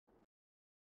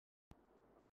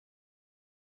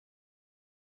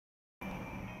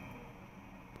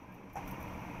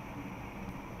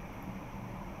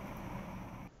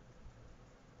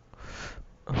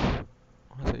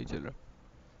चल रहा।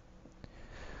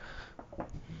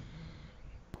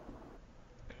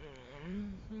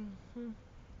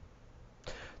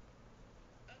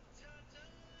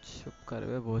 चुप कर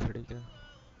बे भोसड़ी के।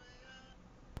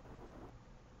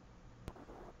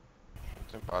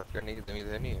 तुम बात करने की तमीज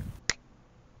है नहीं है।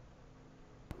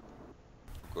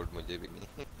 गुड, मुझे भी नहीं।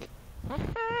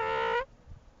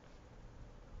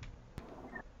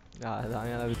 यार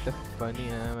दानियाल अभी तक फनी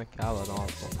है, मैं क्या बताऊँ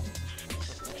आपको।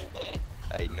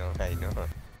 I know I know.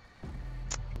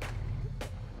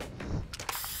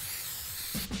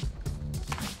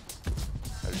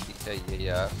 गलती चाहिए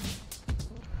यार।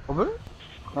 अबे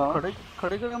हाँ खड़े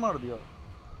खड़े करके मार दिया।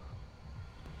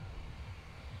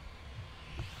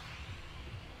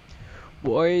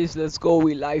 Boys, let's go.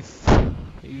 We live.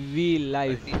 We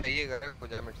live. गलती चाहिए कर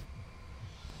कुछ minute.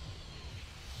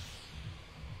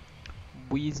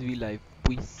 Boys, we live.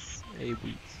 Boys. Hey,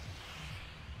 boys.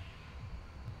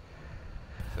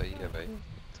 सही है भाई।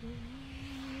 तुम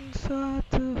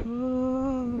साथ हो,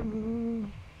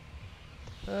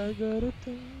 अगर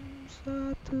तुम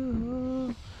साथ हो,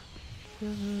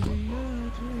 कभी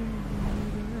आज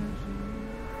मेरा जी।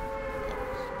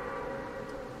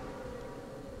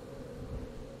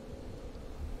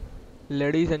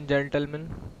 Ladies and gentlemen,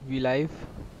 we live.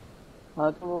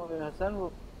 हाँ तो वो हसन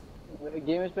वो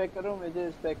गेम स्पेक करो, मुझे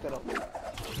स्पेक कराओ।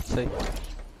 सही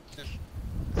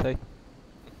सही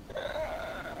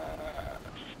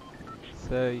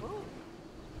सही।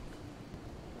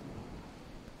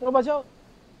 तो बचाओ।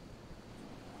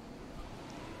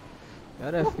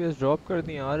 यार FPS ड्रॉप कर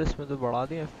दी यार, इसमें तो बढ़ा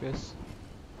दी FPS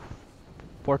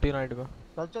 49 में।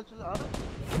 चल चल चल आ रहा।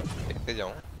 देखते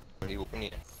जाऊँ, बड़ी भूख नहीं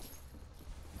है।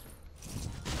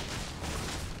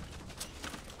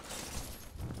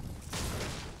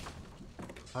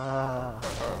 हाँ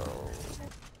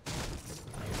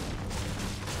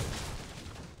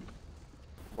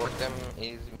बॉटम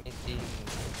इज मिसिंग।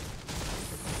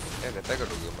 क्या रहता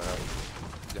करोगे मैं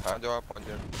जहाँ जो आप पहुँच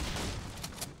जाए।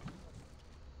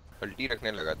 पलटी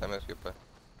रखने लगा था मैं उसके ऊपर।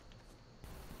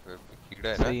 कीड़ा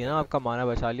है ना सही है इसके ना, अंदर। आपका माना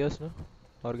बचा लिया उसने।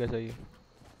 और क्या चाहिए।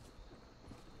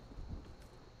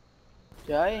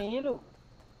 क्या है ये लोग?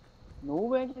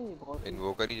 नूब है कि बहुत ही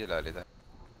इन्वोकर ही जला लेता।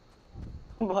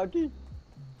 बाकी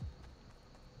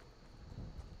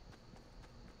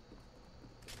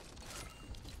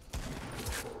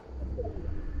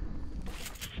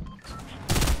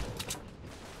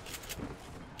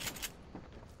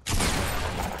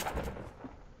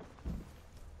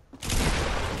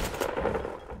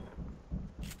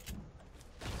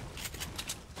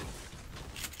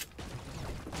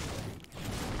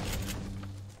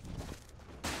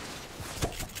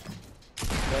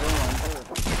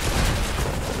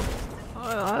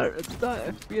हाँ यार, इतना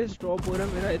FPS ड्रॉप हो रहा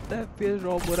है मेरा, इतना FPS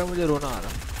ड्रॉप हो रहा है, मुझे रोना आ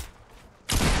रहा।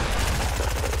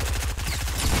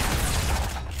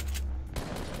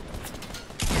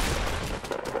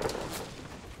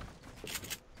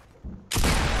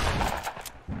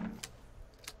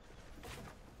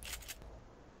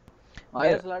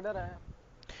 आया स्लाइडर है।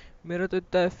 मेरा तो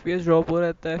इतना FPS ड्रॉप हो रहा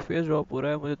है, इतना FPS ड्रॉप हो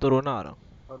रहा है, मुझे तो रोना आ रहा।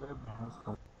 अरे भैंस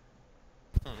का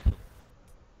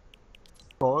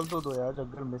कॉल तो दो यार,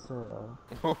 जंगल मिस है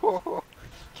यार।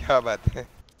 क्या बात है।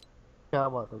 क्या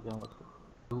बात है, क्या मतलब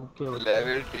धूप के बच्चे।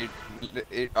 लेवल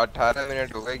 18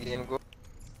 मिनट हो गए गेम को।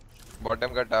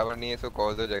 बॉटम का टावर नहीं है, सो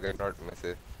कॉल दो जगरनॉट में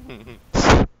से।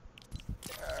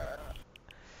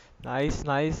 नाइस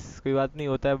नाइस, कोई बात नहीं,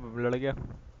 होता है, लड़ गया।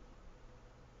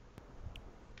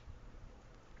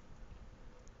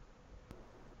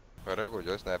 फर्क हो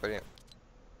जाओ स्नाइपर है।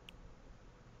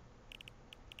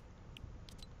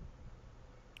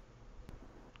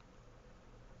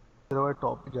 तेरा भाई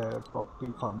टॉप पे जाएगा, टॉप पे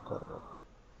फार्म कर रहा है।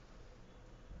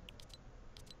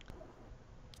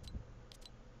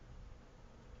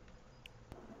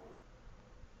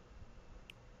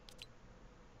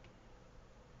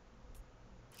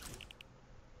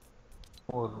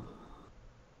 और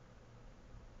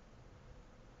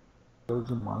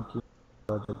जो माँ की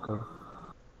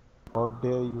जगह और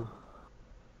डेयर यू।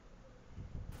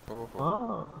 ओहो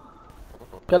हाँ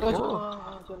चलो ओहो चलो हाँ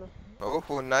हाँ चलो।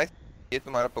 ओहो नाइस। ये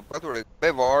तुम्हारा पप्पा तोड़े बे,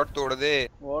 वॉर्ड तोड़ दे।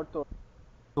 वॉर तो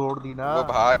तोड़ दी ना। वो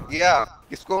भाग गया।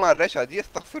 किसको मार रहा है शादी,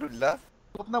 अस्तगफिरुल्लाह।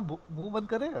 तो अपना मुंह बंद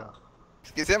करेगा।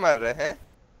 किसे मार रहे हैं।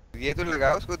 ये तो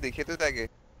लगा उसको, दिखे तो जाके।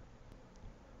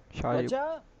 शायद बचा।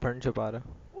 फ्रंट छुपा रहा।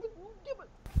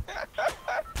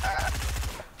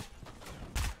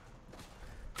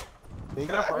 देख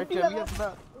रहा फाइट उल्टी चल रही है लगा। अपना।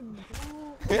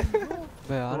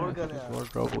 बे यार तोड़ कर FPS यार। बहुत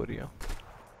ड्रॉप हो रही है।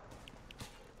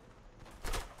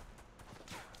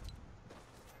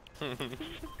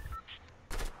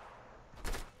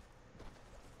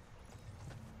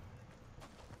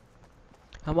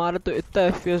 हमारा तो इतना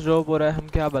FPS ड्रॉप हो रहा है, हम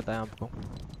क्या बताएं आपको।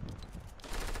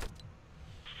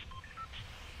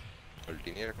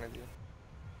 अल्टी नहीं रखने दिया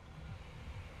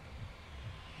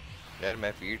यार,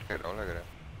 मैं फीड कर रहा हूँ लग रहा है।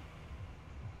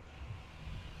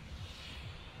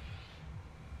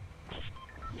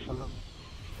 हेलो।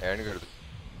 एंड कर दो।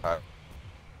 हाँ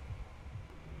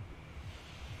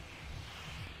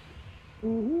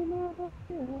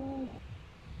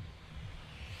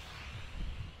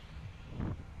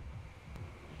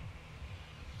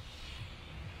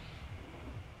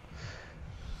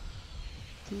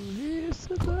तू ही इस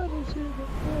घर से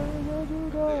मेरा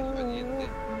जुड़ा अंधे शादी अंधे।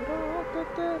 रात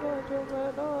तेरा जो मैं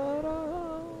नारा।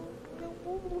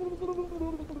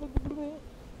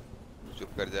 चुप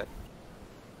कर जाए,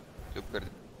 चुप कर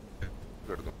जाए,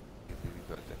 कर दूँ सीधी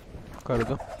बात है। कर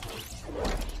दो,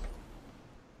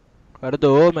 कर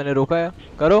दो, मैंने रोका है,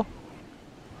 करो।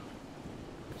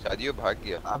 शादी वो भाग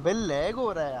गया। अबे लैग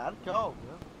हो रहा है यार, क्या हो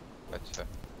गया? अच्छा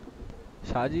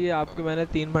शाजी आपके मैंने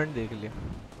 3 फंड देख लिए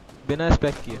बिना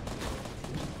स्पेक किए।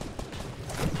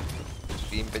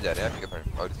 स्ट्रीम पे जा रहे हैं आपके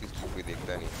फ्रेंड, और इसकी स्ट्रीम कोई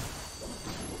देखता नहीं।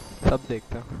 सब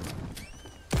देखता।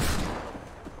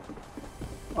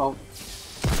 आओ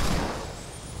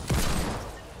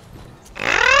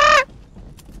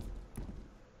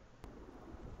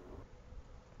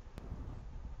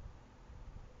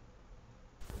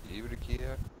ये भी रखी है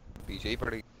यार, पीछे ही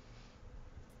पड़ गई,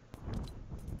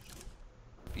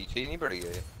 पीछे ही नहीं पड़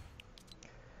गया ये।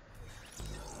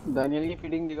 दानियल की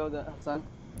फीडिंग दिखाओ हसन।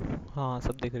 हाँ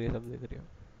सब दिख रही है, सब दिख रही है।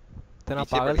 इतना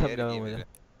पीछे पड़ पागल गया यार समझा ये मुझे मेरे।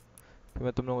 कि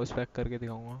मैं तुम लोगों को स्पेक करके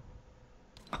दिखाऊंगा।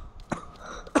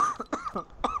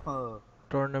 हाँ,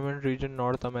 टूर्नामेंट रीजन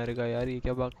नॉर्थ अमेरिका, यार ये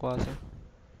क्या बकवास है।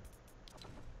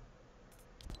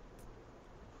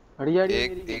 हड़िया हड़िया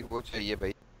एक मेरी एक वो चाहिए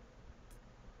भाई,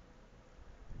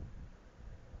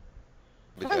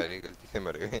 बेचारे गलती से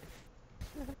मर गए।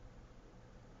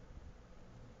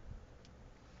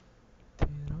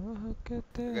 तेरा हक है अगर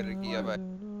तेरा किया भाई,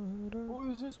 जनारा। ओ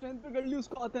उसने स्ट्रेंथ पे कर ली,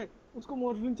 उसको आता है, उसको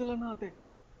मॉर्फिन चलाना आता है।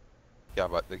 क्या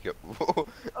बात है, क्या वो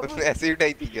अब उसने ऐसे ही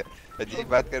उठाई थी क्या? अजीब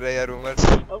बात कर रहा है यार उमर।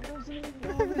 अब उसने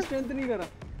गेमों में स्ट्रेंथ नहीं करा।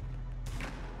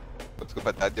 उसको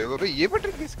बता दिया होगा भाई ये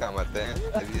बटन किस काम आता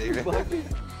है। अभी देख रहे बाकी हैं।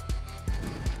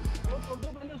 वो तोड़ दो,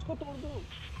 पहले उसको तोड़ दो।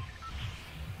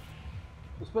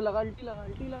 उस पे लगा, अल्टी लगा,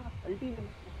 अल्टी लगा, अल्टी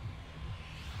लगा।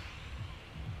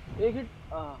 एक हिट।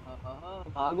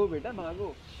 भागो बेटा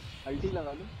भागो, अल्टी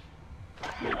लगा दो।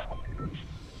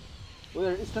 वो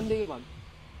स्टन देके भाग।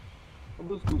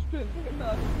 अब उसको स्ट्रेंथ पे करना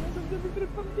आ रही है, सबसे भी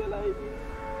ट्रिपल चलाई थी।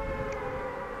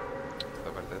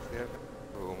 जबरदस्त यार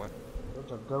वो उमर। तो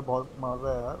चक्कर बहुत मार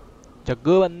रहा है यार।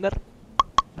 जग्गू अंदर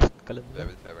कलंदर।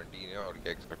 लेवल 17 है और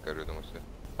क्या एक्सपेक्ट कर रहे हो तुम उससे?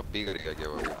 अब भी करेगा क्या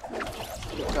वो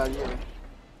आगे? चाहिए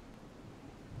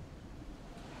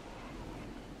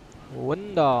What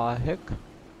the heck?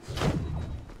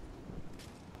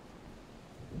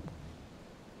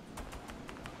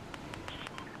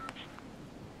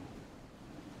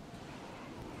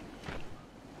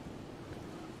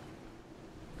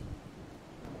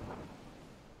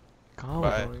 कहाँ उतर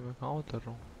रहा हूँ मैं, कहाँ उतर रहा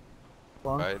हूँ? Bye,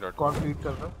 कौन dot कौन com. फीड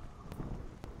कर रहा है?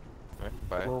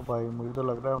 बाय। वो भाई मुझे तो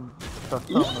लग रहा है सस्ता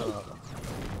होने वाला।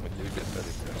 मुझे भी कैसा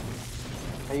दिख रहा है।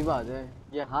 सही बात है।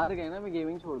 ये हार गए ना, मैं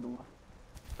गेमिंग छोड़ दूंगा।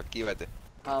 पक्की बात है।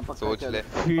 हाँ पक्का, सोच चलो ले।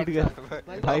 फीड पक्का।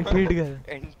 कर भाई, फीड कर।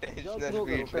 जाओ इंटेंशनल थ्रो करो,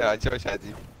 फीड पे आ जाओ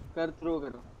शादी। कर थ्रो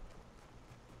करो।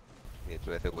 ये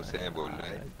तो ऐसे गुस्से में बोल रहे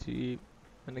हैं। जी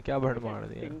मैंने क्या भड़ मार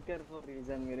दिया। थिंकर फॉर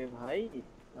रीजन मेरे भाई।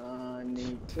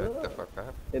 नहीं तो Shut the fuck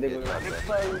up. ये देखो ये बात है।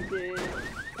 ट्रिपल के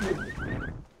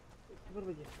पर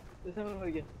बजे जैसा मैं मर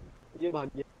गया, ये भाग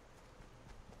गया।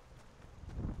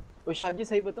 वो शादी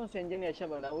सही बताऊं, सेंजन ने अच्छा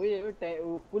बना,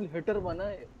 वो फुल हिटर बना,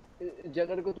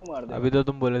 जगर को तू मार देगा। अभी तो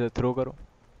तुम बोले थे थ्रो करो।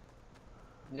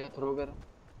 ले थ्रो कर।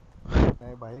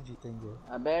 नहीं भाई जीतेंगे।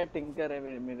 अबे टिंकर है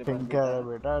मेरे पास टिंकर है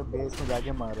बेटा, बेस में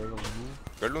जाके मारेगा भाई।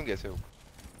 कर लूँ कैसे हो?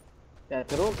 क्या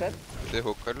थ्रो कर, इसे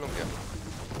हुक कर लूँ क्या?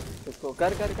 इसको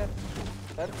कर कर कर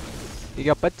कर। ये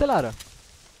क्या पच चला रहा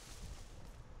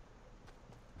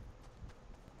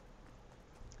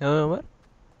है उमर?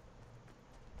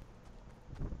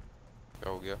 क्या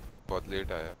हो गया? बहुत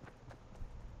लेट आया।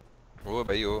 वो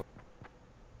भाई वो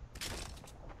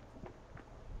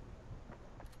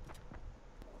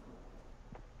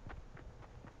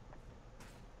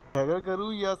हैगर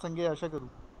करूँ या संगे आशा करूँ?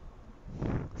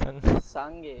 संग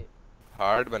सांगे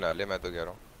हार्ड बना ले, मैं तो कह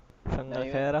रहा हूँ। संगा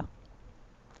नहीं खैरा।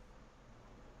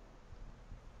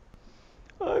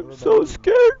 I'm चलो so बैठो।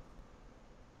 scared.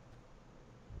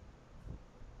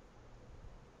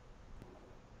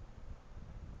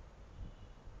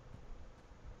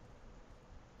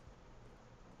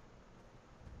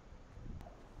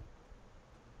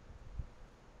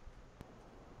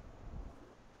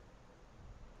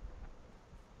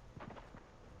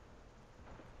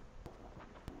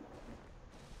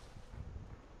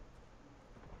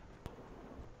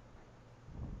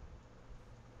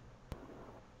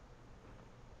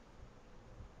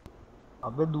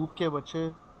 अबे धूप के बच्चे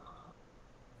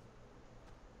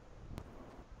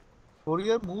थोड़ी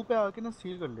देर मुंह पे आके ना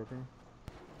सील कर लेते हैं।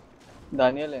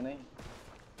 दानियल है नहीं।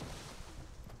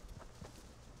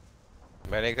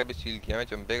 मैंने कभी सील किया, मैं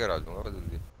चंपे करा दूंगा बस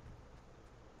जल्दी।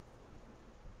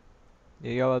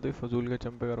 ये क्या बात हुई, फजूल के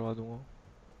चंपे करवा दूंगा।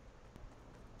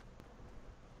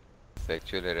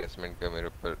 सेक्सुअल हैरेसमेंट का मेरे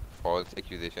ऊपर फॉल्स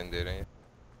एक्यूजेशन दे रहे हैं।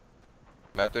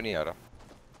 मैं तो नहीं आ रहा।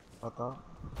 पता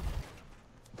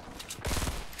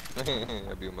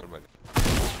अभी उम्र में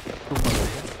तुम मर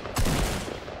गए।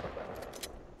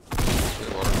 कोई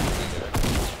वारंट नहीं दे रहा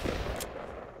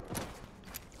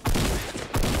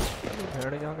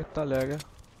भेड़ यहाँ कितना ले गया।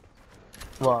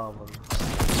 वाह भाई है।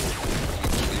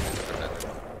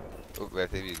 तो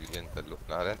वैसे भी रीजन कर लो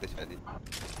ना रहे थे शादी।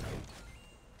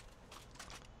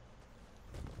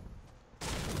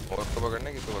 और को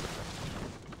पकड़ना किसको पकड़ना?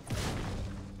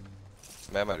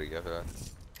 मैं मर गया फिर।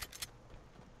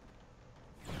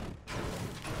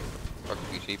 पक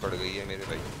पीछे ही पड़ गई है मेरे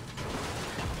भाई।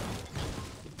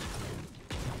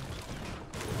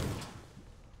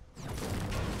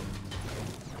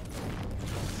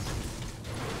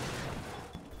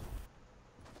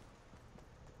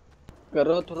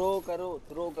 करो थ्रो करो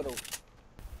थ्रो करो।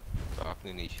 आपने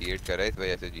इनिशिएट करा है इस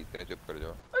वजह से जीत रहे, चुप कर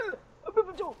जाओ। अबे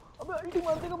बचाओ, अबे अल्टी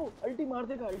मार देगा वो, अल्टी मार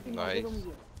देगा Nice.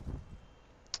 मुझे।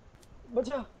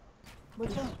 बचा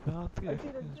बचा, बात क्या अल्टी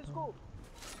रख दे इसको।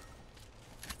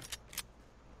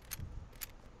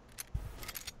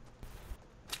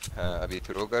 हाँ अभी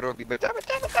थ्रो करो, अभी बचा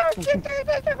बचा बचा।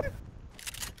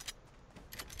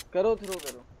 करो थ्रो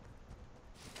करो।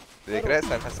 देख रहा है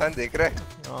सन हसन, देख रहा है।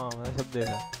 हाँ मैंने सब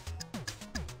देखा।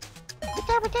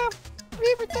 बचा बचा,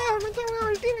 अभी बचा मुझे,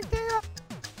 उल्टी रख देगा।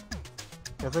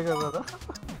 कैसे कर रहा था?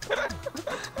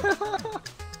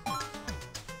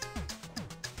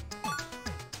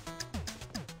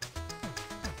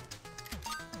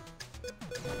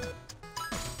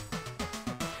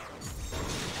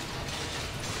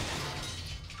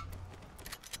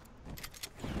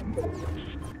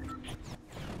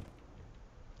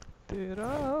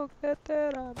 तेरा हो के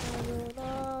तेरा मजनूरा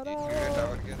चलिए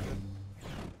टावर के अंदर,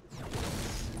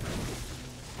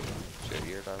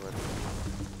 चलिए टावर।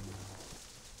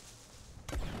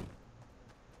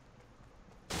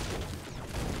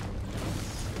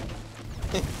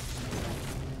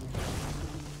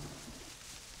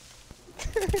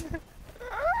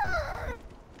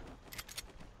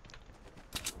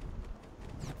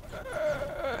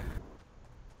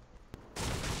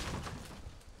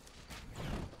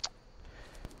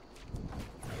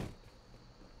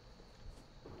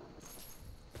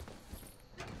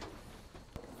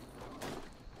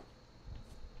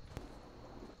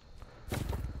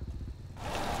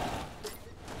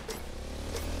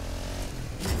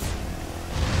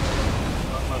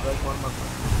 कौन मर रहा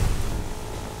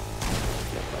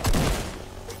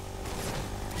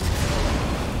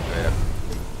है?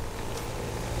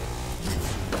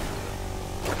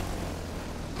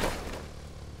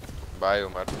 बाय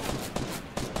उमर।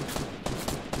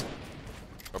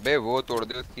 अबे वो तोड़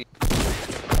दे उसकी।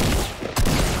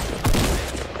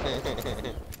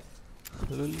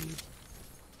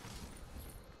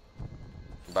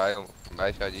 Bye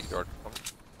bye shaji.com।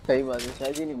 सही बात है,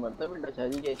 शायद ही नहीं मरता बेटा।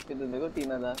 शायद ही इसके तो देखो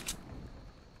 3000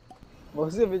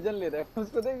 बहुत से विजन ले रहा है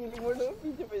उसको। देख हीलिंग मोड में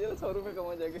पीछे भेजा, 100 रुपए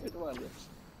कमा जाके हिट मार दिया।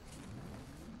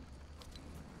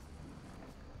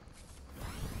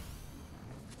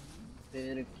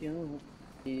 फिर क्यों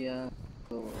किया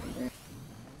तूने?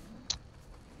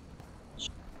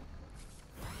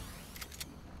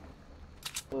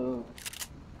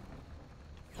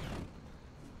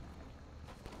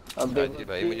 अब शाजी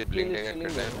भाई मुझे ब्लिंक करना है,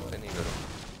 मुझसे नहीं करो।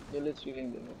 ये ले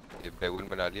स्टीलिंग दे दो। ये बेगुन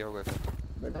बना लिया होगा सर।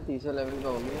 बेटा 30 लेवल का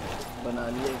हो गया, बना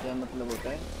लिया। क्या मतलब होता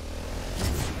है?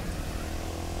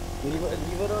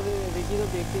 लीवर और रिकी तो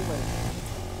देखते ही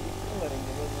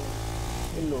मरेंगे बस।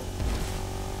 इन लो।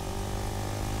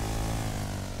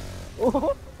 ओह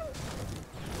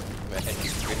मैंने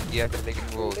एक्सपेक्ट किया था लेकिन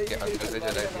वो उसके अंदर से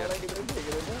चला गया।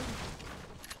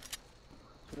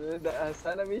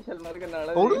 हसन अभी शलमार का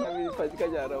नाड़ा देखना, अभी फंस का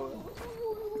जा रहा हूँ।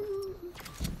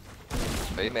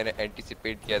 भाई मैंने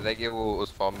एंटीसिपेट किया था कि वो उस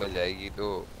फॉर्म में जाएगी तो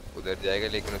उधर जाएगा,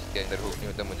 लेकिन उसके अंदर हुक नहीं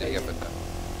होता। मुझे क्या पता।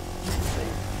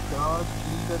 क्या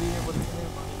की करी है बंदे ने?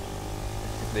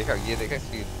 देखा ये देखा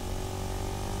सीन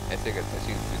ऐसे करते हैं,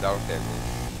 सीन विदाउट डैमेज।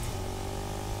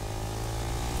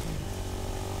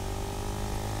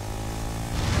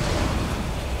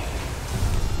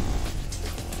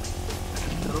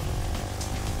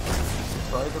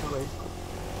 ट्राई करो भाई।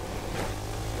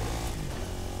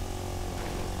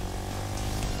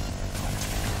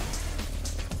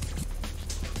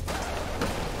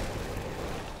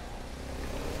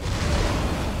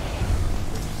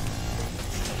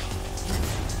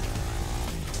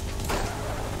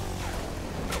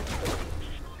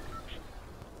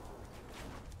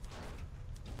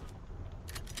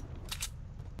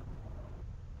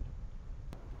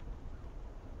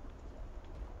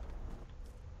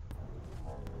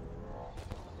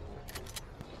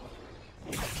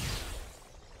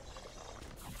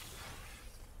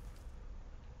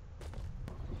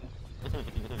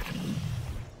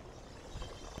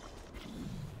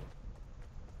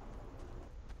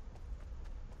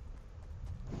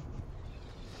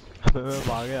 मैं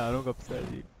भागे आ रहा हूँ कब से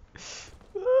अजीब।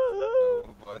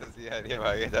 बहुत हंसी आ रही है,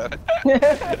 भागे जा रहा है।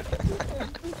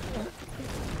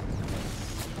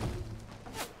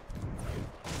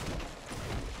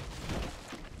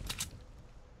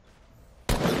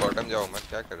 बॉटम जाओ मत,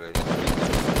 क्या कर रहे हो?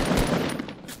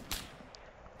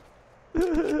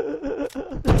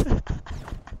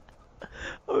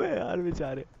 अबे यार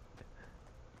बेचारे।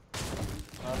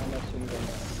 हाँ मैं सुन रहा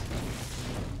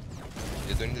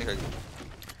ये तो नहीं लिखा कि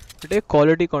बेटे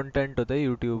क्वालिटी कंटेंट होता है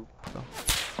यूट्यूब का।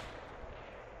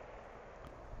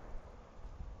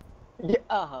 ये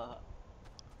आहा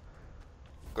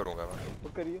करूंगा मैं। वो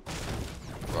करिए।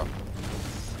 वाह,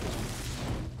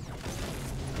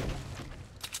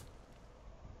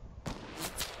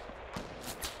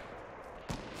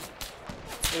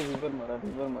 वीवर मरा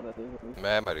वीवर।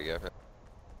 मैं मर गया फिर।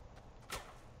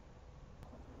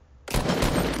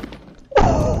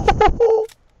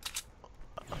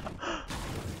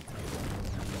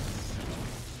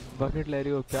 बकेट ले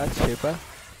रही हो क्या शेप है?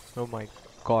 Oh my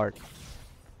God.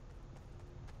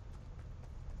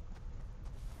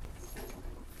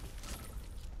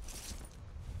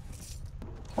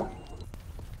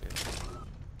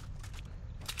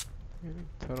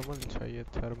 थर्मल चाहिए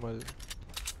थर्मल।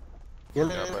 ये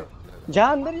ले क्या ले। मर जा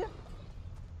अंदर जा।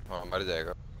 हाँ मर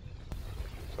जाएगा।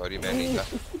 सॉरी मैं नहीं था,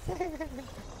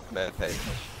 मैं था ही।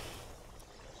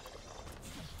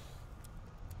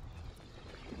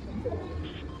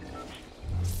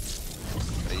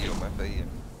 सही हो, मैं सही है।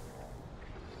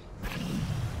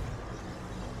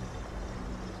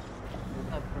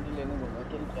 आप थोड़ी लेने दूंगा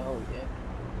कि क्या हो गया।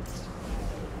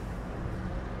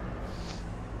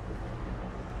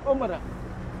 ओ मरा।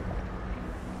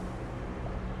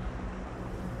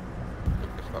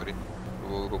 सॉरी,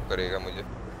 वो हुक करेगा मुझे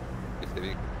किसी भी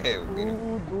होगी ना।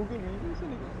 दो के बीच में से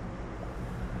निकला।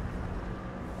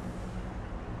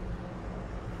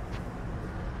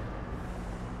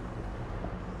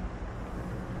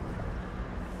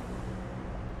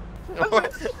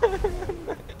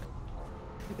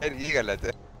 यार ये गलत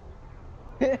है।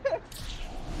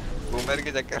 उमर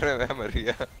के चक्कर में मैं मर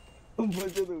गया।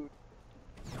 बचे तो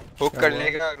हुक कर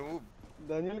लेगा अनूप।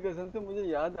 दानियल कसम से मुझे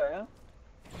याद आया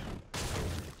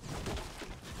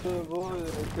तो वो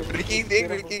रिकी देख,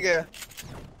 रिकी गया।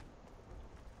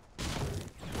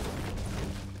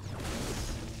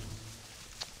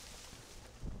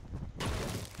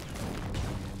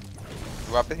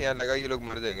 वापस यहाँ लगा, ये लोग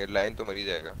मर जाएंगे, लाइन तो मर ही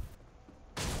जाएगा।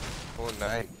 ओ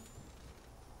नाइन।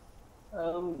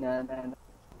 ना ना ना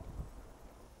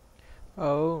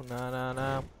Oh na na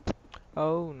na.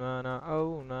 Oh na na.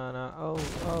 Oh na na. Oh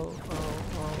oh oh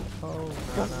oh oh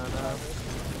na na na.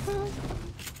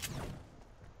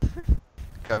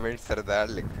 Comment सरदार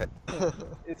लिखा है।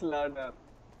 इस लाडा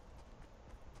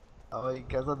अब भाई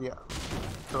कैसा दिया?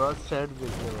 थोड़ा स्टैट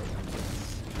देखे भाई।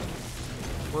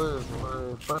 वो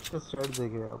फर्स्ट के स्टैट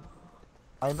देखे अब।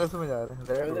 माइनस में जा रहे हैं।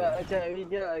 रेड अच्छा अभी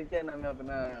क्या नाम है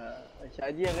अपना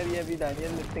शाजी। अगर ये अभी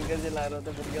दानियल स्टिंगर चला रहा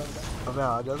था फिर क्या होता? अबे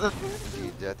आ जाते।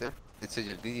 जीत जाते, इससे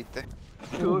जल्दी जीतते।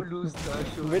 शो लूज था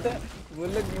शो। बेटा वो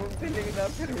लोग न्यूज़ थे लेकिन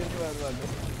आप फिर भी मार दो।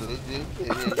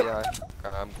 यार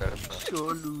काम कर अपना। Show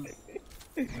loose.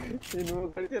 इनको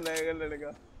कर चलाएगा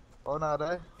लड़का। कौन आ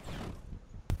रहा है?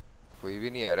 कोई भी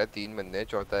नहीं आ रहा, 3 बंदे हैं,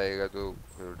 चौथा आएगा तो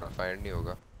फिर फाइंड नहीं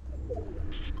होगा।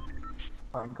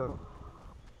 फाइंड करो।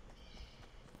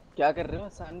 क्या कर रहे हो?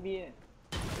 आसान भी है।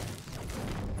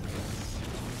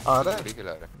 आ रहा है? थोड़ी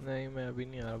खिला रहा है। नहीं मैं अभी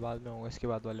नहीं आ रहा, बाद में आऊँगा, इसके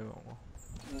बाद वाले में आऊँगा।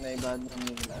 नहीं बाद में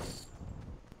नहीं खिला रहे।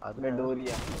 आ मैं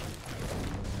डोरिया।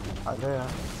 गया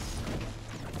यार।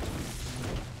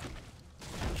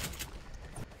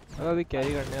 अभी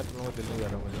कैरी करने का तुम लोगों को दिल नहीं कर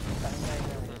रहा मुझे।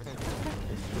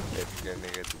 ऐसे करने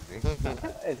का तुझे।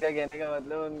 ऐसा कहने का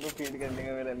मतलब उनको फीड करने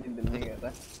का मेरा भी दिल नहीं कर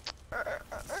रहा।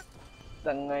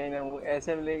 तंगाई ना वो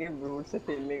ऐसे लेके ब्रूट से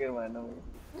फेल नहीं करवाना मुझे।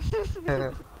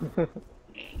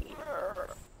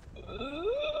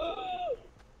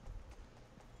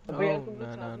 अबे यार तुम लोग ना,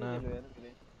 साथ ना, में ना। खेलो यार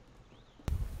मेरे।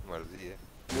 मर्जी है।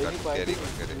 मेरी कैरी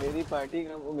कौन करे?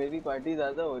 मेरी पार्टी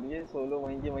ज्यादा हो रही है, सोलो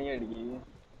वहीं की वहीं अड़ गई है।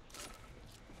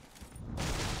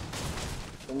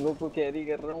 तुम लोग को कैरी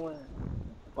कर रहा हूँ मैं,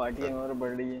 पार्टी हमारी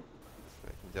बढ़ रही है।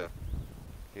 जा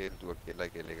खेल, तू अकेला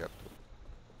खेलेगा अब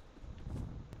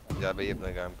तो। जा भाई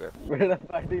अपना काम कर। मेरा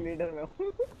पार्टी लीडर मैं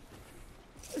हूँ।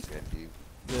 कैसी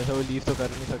जैसे वो लीव तो कर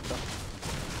नहीं सकता।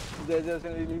 जैसे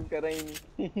उसने रिलीव करा ही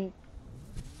नहीं।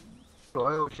 तो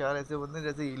होशियार ऐसे बंदे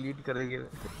जैसे लीड करेंगे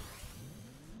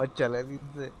और चले भी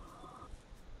इनसे।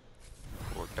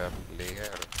 फोटा लेगा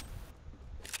यार,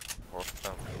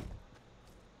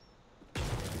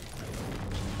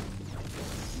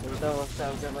 उल्टा वक्त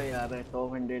आपका भाई आ रहा है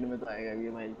टॉप 100 में तो आएगा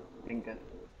ये भाई टिंकर।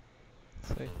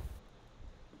 सही।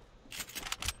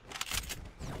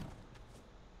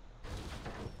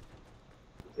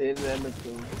 तेज है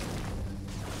बच्चों।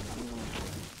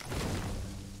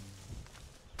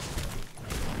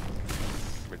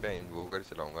 बेटा इन्वोकर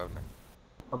चलाऊंगा मैं।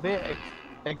 अबे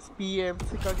XPMC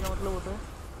का क्या मतलब होता है?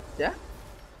 क्या?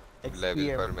 लेवल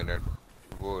XPM पर मिनट,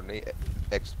 वो नहीं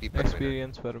एक्सपी पर मिनट।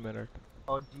 एक्सपीरियंस पर मिनट।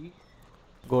 और जी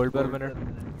गोल्ड पर गोल्ड मिनट।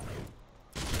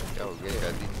 क्या हो गया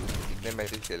यार, कितने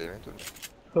मैचेस खेले हैं तूने?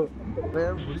 मैं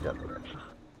यार भूल जाता हूँ यार।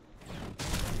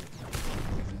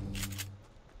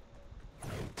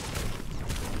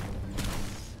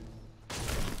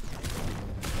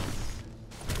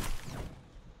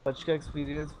 आज का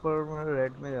एक्सपीरियंस पर मेरा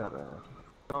रेड में जा रहा है।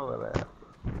 क्या हो रहा है यार?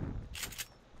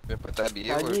 मैं पता भी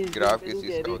है वो शाजी ग्राफ पे किस तू चीज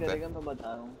का कैरी होता करेगा है। मैं बता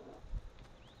रहा हूँ।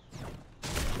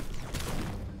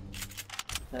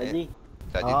 हैं? शाजी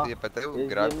शाजी हाँ तुझे पता है वो इस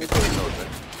ग्राफ गेम में किस चीज का होता है?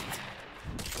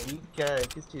 वही क्या है,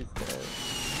 किस चीज का है?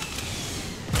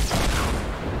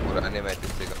 पुराने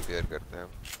मैचेस से कंपेयर करता है।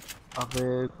 अबे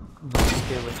नहीं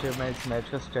के बच्चे, मैं इस मैच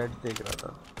का स्टैट देख रहा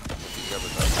था। ठीक है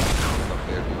बता,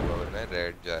 कंपेयर तो होगा वरना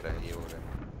रेड जा रहा है, ये हो रहा है।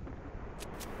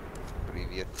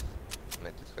 प्रीवियस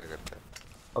मैचेस का करता है।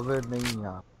 अबे नहीं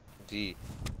यार, जी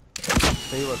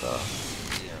सही बता।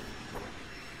 जी हाँ।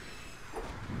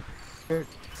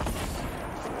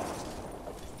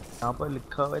 यहाँ पर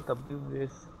लिखा हुआ है तब भी मुझे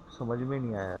समझ में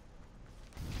नहीं आया।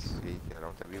 सही कह रहा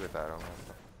हूँ, तभी बता रहा हूँ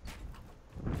आपको।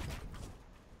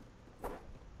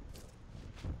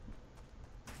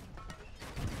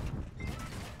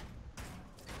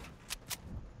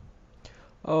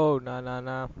 Oh na na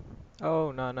na.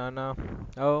 Oh na na na.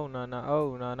 Oh na na.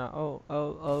 Oh na na. Oh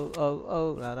oh oh oh oh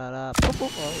la la la. Pop,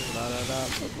 pop, oh la la la.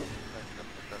 Pop, pop.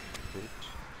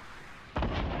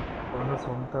 और मैं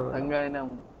सुनता था। संगा है ना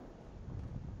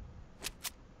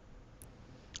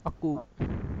Aku.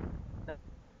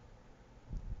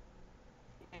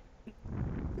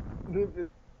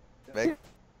 मैं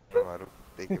मारू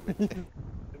देखे बच्चे।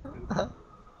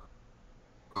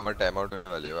 उमर टाइम आउट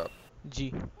होने वाले हो आप।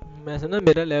 जी। मैं समझा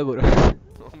मेरा लैग हो रहा है।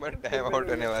 उमर टाइम आउट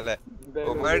होने वाला है। बैन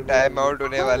हो उमर गया टाइम आउट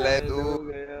होने वाला है बैन तू। हो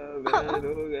गया बैन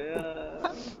हो गया।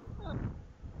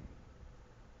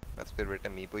 बस फिर बेटा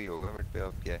मीपो ही होगा मिड पे,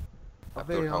 अब क्या है। अब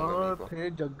अबे तो उठाऊंगा यार मीपो। फिर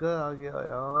जग्गा आ गया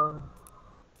यार।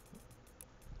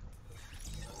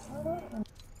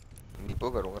 मीपो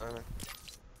करूंगा मैं।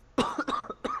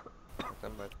 खत्म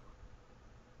बात।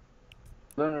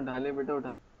 फॉरन उठा ले बेटा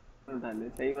उठा ले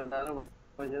सही बता रहा हूँ।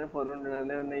 मुझे ना फॉरन उठा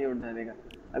ले और नहीं उठा लेगा।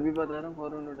 अभी बता रहा हूँ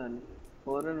फॉरन उठा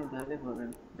ले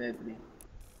फॉरन बेहतरीन।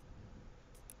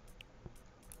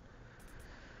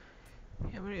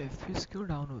 ये मेरी एफपीएस क्यों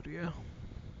डाउन हो रही है?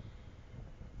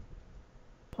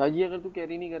 हाजी अगर तू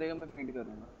कैरी नहीं करेगा मैं फीड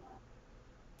करूंगा।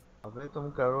 अबे तुम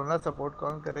करो ना, सपोर्ट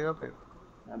कौन करेगा फिर?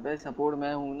 अबे सपोर्ट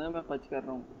मैं हूं ना, मैं पच कर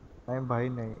रहा हूँ। नहीं भाई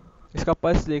नहीं। इसका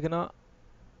पल्स देखना।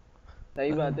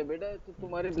 सही बात है बेटा, तो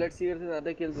तुम्हारे ब्लड सीगर से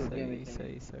ज्यादा किल्स होती है सही हमेशा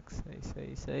सही सही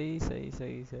सही सही सही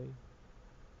सही सही।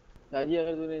 हाजी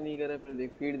अगर तूने नहीं करा फिर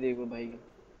देख फीड देखो भाई का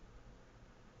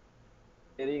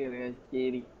कैरी करेगा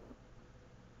कैरी।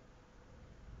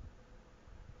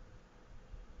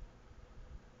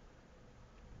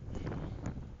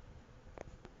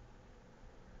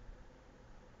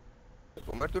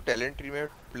 उमर तू टैलेंट ट्री में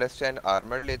 +10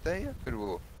 आर्मर लेता है या फिर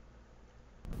वो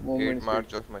 8 मोमेंट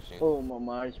मार्च ऑफ मशीन? ओ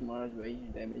मार्च भाई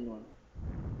डैमेज मार।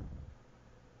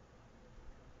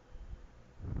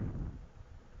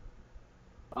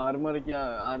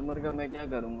 आर्मर का मैं क्या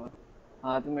करूंगा,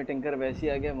 हाथ में टिंकर वैसे ही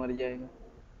आ गया मर जाएगा।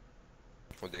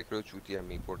 वो देख रहे हो चूतिया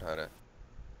मीपो उठा रहा है।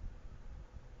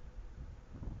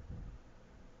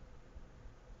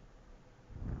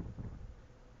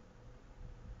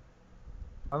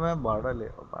 अब मैं बाड़ा ले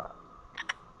रहा हूँ।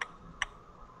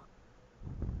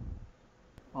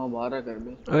 हाँ 12 कर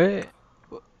दे। ओए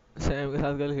सैम के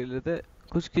साथ कल खेल रहे थे,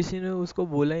 कुछ किसी ने उसको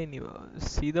बोला ही नहीं,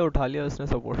 सीधा उठा लिया उसने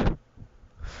सपोर्ट।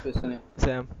 किसने?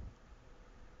 सैम।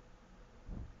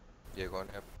 ये कौन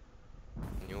है?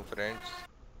 New friends.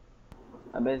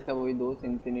 अबे इसका वही दोस्त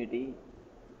इंफिनिटी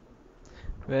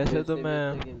वैसे तो से भी मैं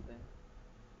अच्छा खेलता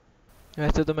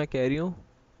है। कह रही हूँ,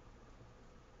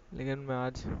 लेकिन मैं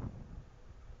आज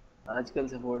आजकल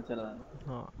सपोर्ट चला रहा है।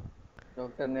 हाँ।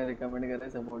 डॉक्टर ने रिकमेंड करा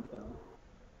सपोर्ट करो।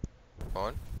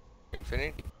 कौन?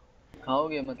 इन्फिनिटी।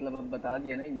 खाओगे मतलब अब बता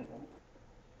दिया ना इधर।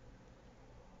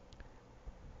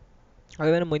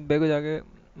 अगर मैंने मोहित भाई को जाके,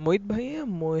 मोहित भाई है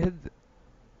मोहित,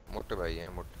 मोटे भाई हैं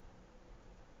मोटे।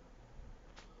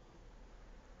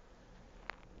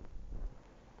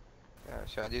 यार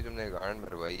शादी तुमने गांड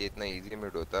भरवाई है, इतना इजी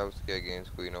मिड होता है उसके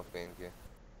अगेंस्ट क्वीन ऑफ पेन के।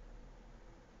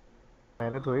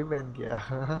 मैंने तो ही बैन किया।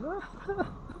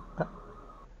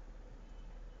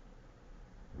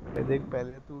 मैं देख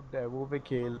पहले तू डेमो पे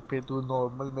खेल फिर तू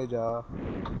नॉर्मल में जा,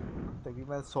 ताकि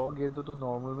मैं 100 गेम तो तू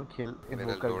नॉर्मल में खेल मेरा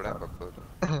इन्वोकर के लोड़ा साथ। बकौर।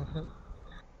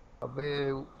 अबे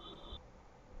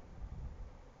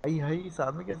भाई भाई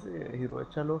सामने कैसे हीरो,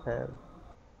 चलो खैर।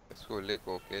 इसको लिख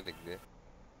ओके लिख दे।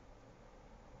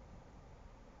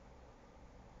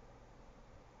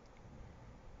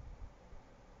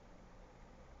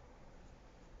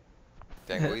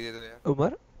 टैंगो ही दे दो यार।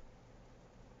 उमर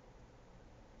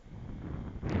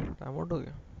टाइम आउट हो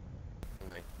गया।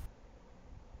 नहीं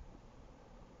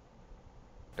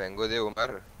टैंगो दे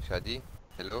उमर। शादी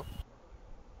हेलो।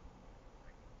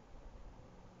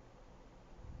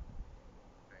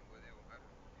 टैंगो दे उमर।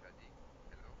 शादी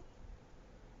हेलो।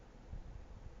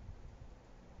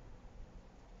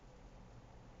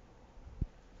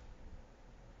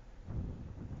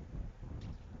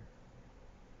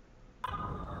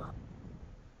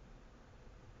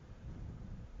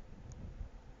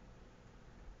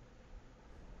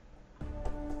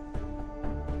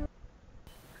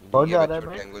 कौन ठीक है जा रहा है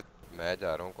बच्चों मैं? टैंगो। मैं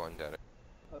जा रहा हूँ, कौन जा रहा है?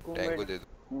 टैंगो अकुमेट दे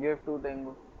दो। गिव टू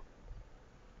टेंगो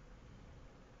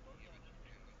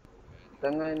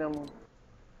टंगा इन अमो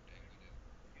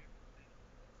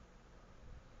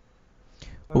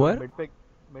उमर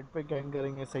मिड पे गैंग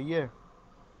करेंगे, सही है।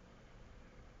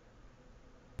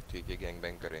 ठीक है गैंग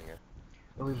बैंग करेंगे।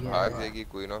 ओह भाग yeah, जाएगी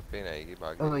क्वीन ऑफ पेन आएगी,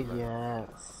 भाग ओह जाएगी बाद में।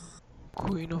 यस।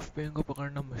 क्वीन ऑफ पेन को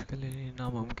पकड़ना मुश्किल है, नहीं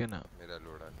नामुमकिन है। मेरा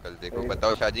लोड़ा कल देखो,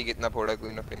 बताओ शादी कितना फोड़ा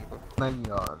क्वीन ऑफ पेन को। नहीं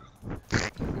यार।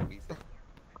 ओडी से।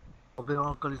 अबे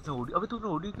हाँ कल इसने ओडी, अबे तूने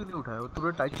ओडी क्यों नहीं उठाया,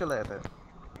 तूने टाइट चलाया था।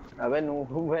 अबे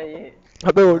नूबू भाई ये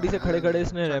अबे ओडी से खड़े खड़े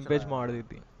इसने अच्छा रैम्पेज चलाया मार दी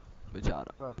थी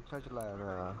बेचारा। था, अच्छा चलाया था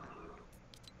यार।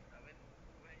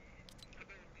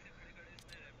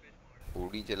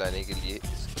 ओडी चलाने के लिए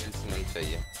स्किल्स नहीं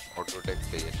चाहिए, ऑटो अटैक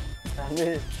चाहिए। अबे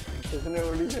इसने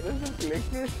ओडी से ना क्लिक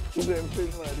पे रैम्पेज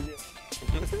मार दिया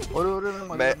और मैं मैं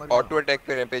मर गया। ऑटो अटैक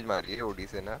पे रैम्पेज मारी है ओडी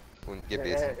से ना, उनके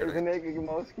बेस में खड़ा है। इसने एक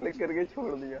माउस क्लिक करके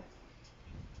छोड़ दिया।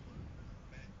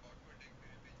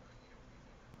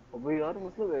 अबे यार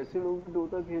मतलब ऐसे लोग भी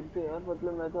डोटा खेलते हैं यार,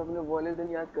 मतलब मैं तो अपने वाले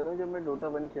दिन याद कर रहा हूँ जब मैं डोटा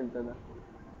 1 खेलता था।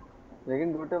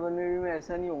 लेकिन डोटा 1 में भी मैं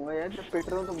ऐसा नहीं होऊंगा यार, जब पिट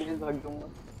रहा हूँ तो बेस भाग जाऊंगा।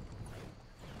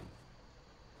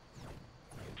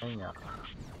 नहीं यार।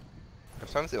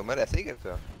 कसम से उमर ऐसे ही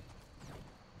करता।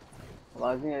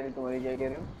 आवाज नहीं आ रही तुम्हारी, क्या कह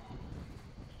रहे हो?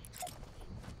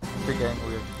 पे गैंग हो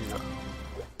गया किसी का।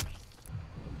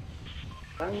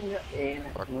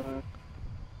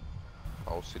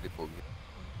 माउस स्लिप हो गया।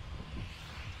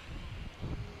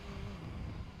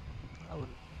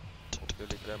 ओके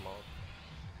लिख रहा है माउस।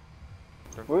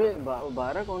 ओए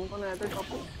 12 कौन कौन आया था शॉप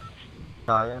पे?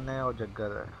 लायन है और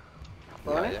जग्गर है।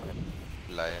 कौन है?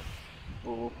 Lion lion.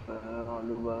 ओह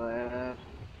आलू बाबा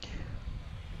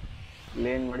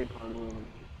लेन बड़ी फाड़ू है।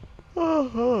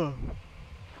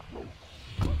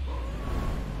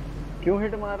 क्यों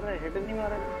हिट मार रहा है? हिट नहीं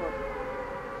मारा है।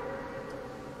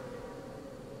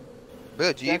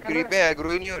 बे जीप क्रीप है, एग्रो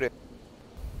ही नहीं हो रहे।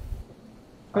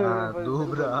 हाँ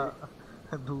दूबरा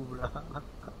दूबरा।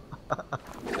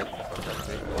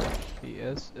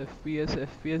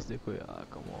 FPS देखो यार,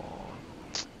 come on.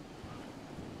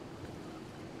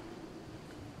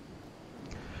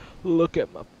 Look at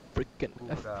my freaking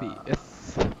FPS,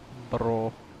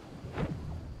 bro.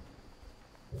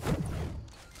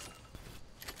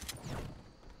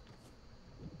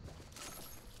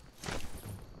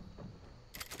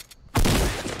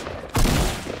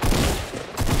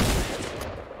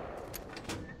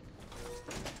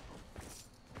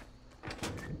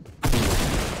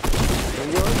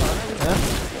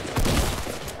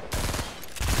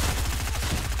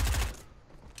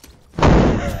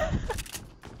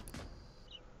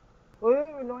 ओए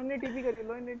लोन ने टीपी करी,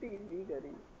 लोन ने टीपी करी।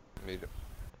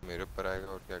 मेरे ऊपर आएगा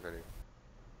और क्या करेगा।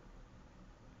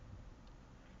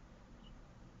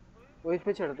 वो इस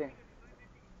पे चढ़ते हैं।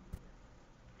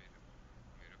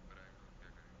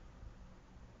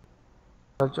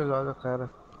 अच्छा ज्यादा खैर है।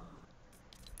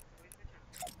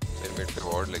 मेरे मिड पे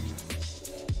वार्ड लगी।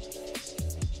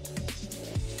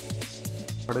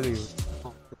 पड़ गई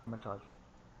हो मैं चार्ज।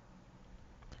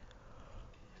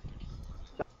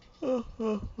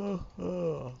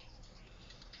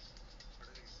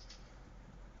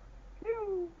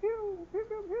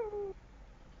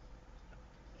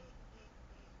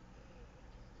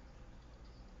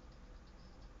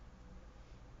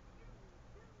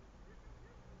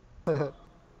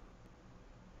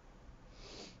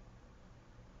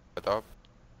 बताओ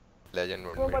लेजेंड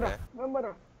मैं ढूंढ में मरा है। मैं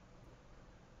मरा।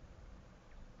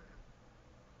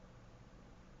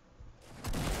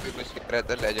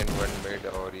 रहता लेजेंड 1 मिड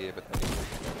और ये पता नहीं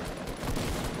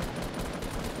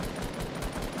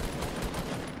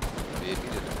ये नहीं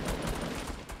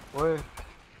चला ओए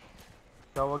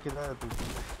क्या हुआ, किधर है तू?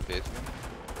 फेस में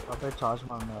अबे चार्ज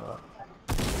मारने वाला।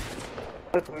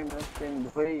 कोई ना स्पिन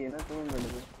वही है ना तुम मिल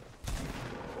गए।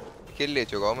 किल ले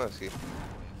चुका हूं मैं उसकी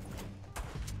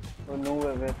तो नो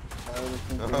है फिर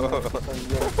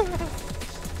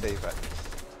सही बात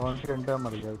कौन सी घंटा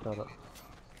मर गया बेचारा।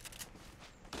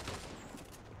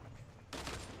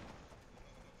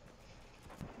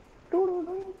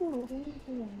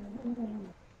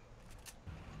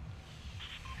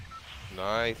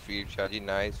 Nice feed Shaji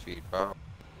nice feed वाह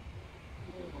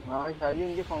हाँ शादी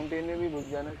उनके फाउंटेन में भी घुस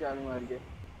जाना चार मार के।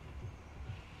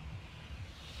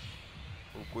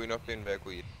 वो क्वीन ऑफ इन बैक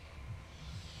हुई है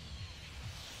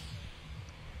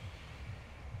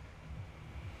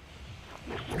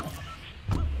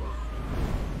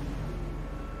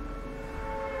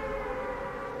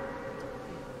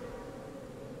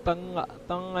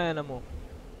tanga na mo.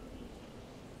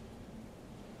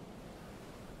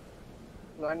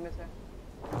 लॉन में से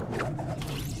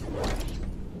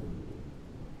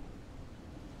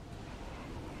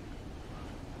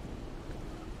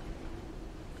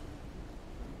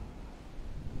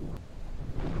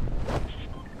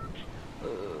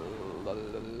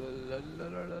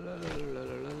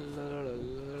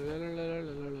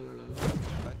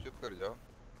चुप कर जाओ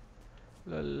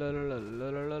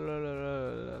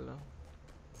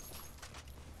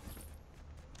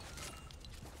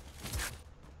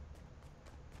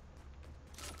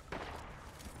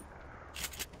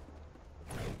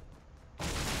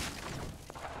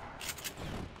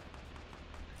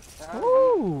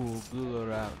Ooh, blew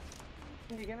around.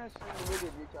 ठीक है ना वो दे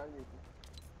दिए चार दे दिए।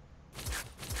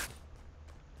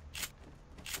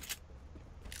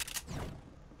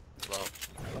 वाह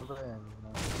अबे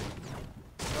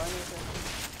लॉन में से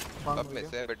सब में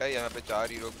से बेटा यहाँ पे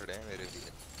 4 हीरो खड़े हैं मेरे लिए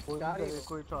कोई चार नहीं ही करे,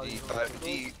 कोई चार्ज जी नहीं कार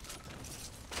जी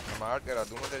मार करा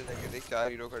दूंगा तेरे जाके देख 4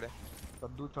 हीरो खड़े हैं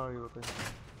कद्दू चार्ज होते हैं।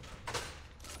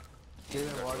 ये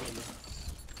वार्ड मिला।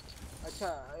 अच्छा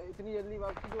इतनी जल्दी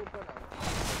वापसी के ऊपर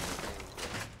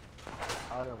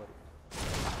आ रहा भाई।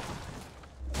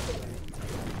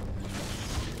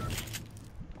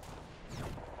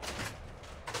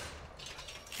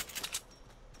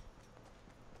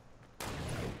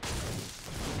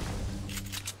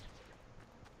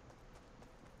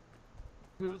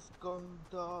 Who's gone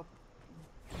top?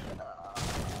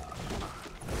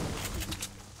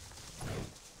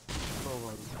 Oh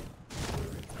भाई।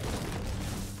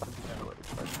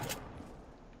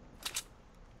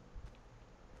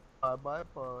 Bye bye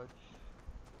Perch.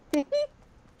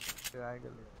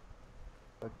 Triangle.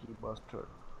 Lucky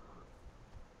bastard.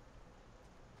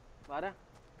 मारा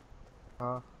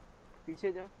हाँ पीछे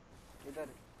जा इधर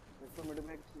इसको मिड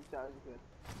में चार्ज कर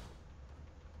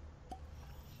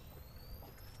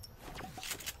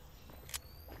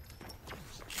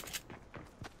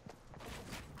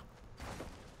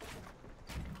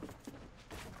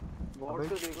वॉट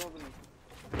तो देखो अपनी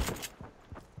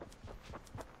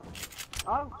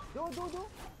आओ दो दो दो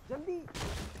जल्दी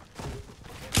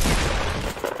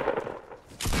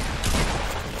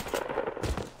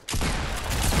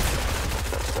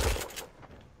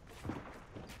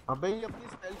अबे ये अपनी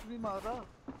स्पेल्स भी मार रहा।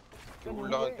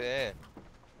 कूल होते हैं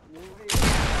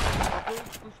अबे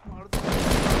कुछ मार दो।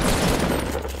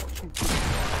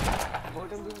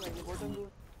 बॉटम दूं मैं बॉटम दूं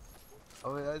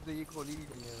अबे यार तो ये खोली ही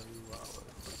नहीं है अभी। वाह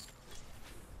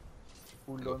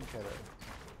कूल डाउन कह रहा है।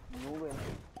 नो वे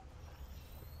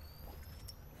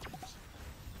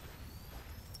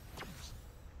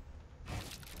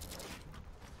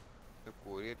तो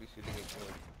कोरियर रिसीविंग इतना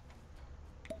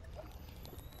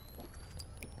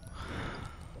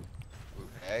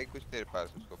है कुछ तेरे पास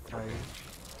उसको पकड़ ले।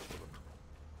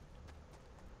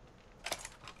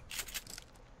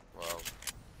 वाओ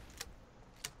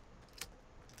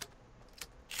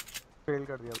फेल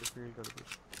कर दिया, फेल कर दिया।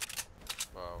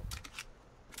 वाओ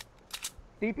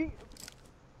टीपी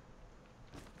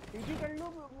टीपी कर लो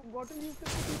बॉटल यूज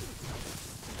करके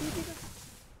टीपी कर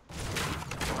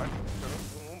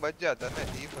तू बच जाता ना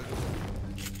ये फजूल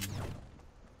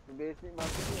बेस में मार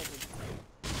के नहीं आते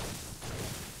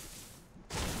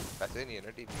ऐसे नहीं है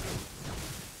ना टीवी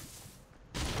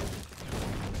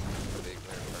एक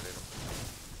मिनट खड़े रहो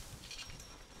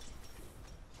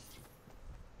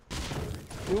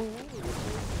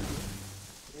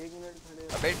एक मिनट खड़े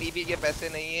अबे टीवी के पैसे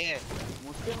नहीं है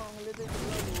मुझसे मांग लेते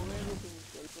वो में भी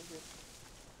चल तो फिर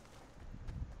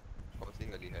कौन सी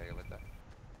गली है ये बता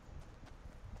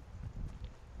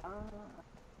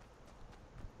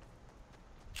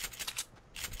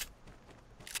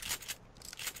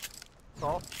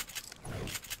टॉप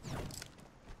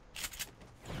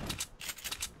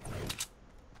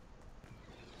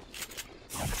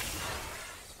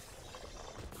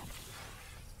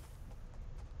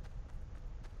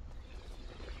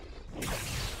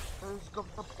इसका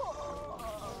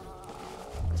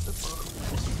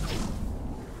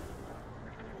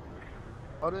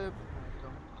अरे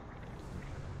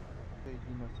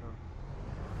तेजी में सर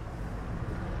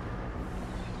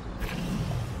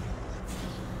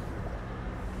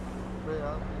अरे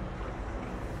यार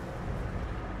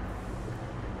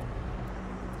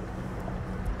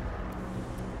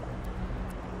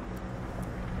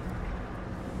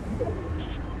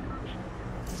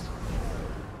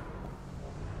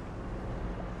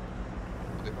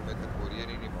देखो मैं तो कोरियर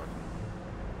ही नहीं पहुंचा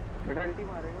पेनल्टी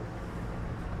मारेगा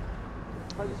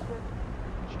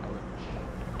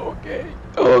Okay.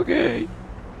 Okay.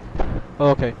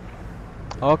 Okay.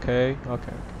 Okay.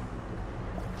 Okay.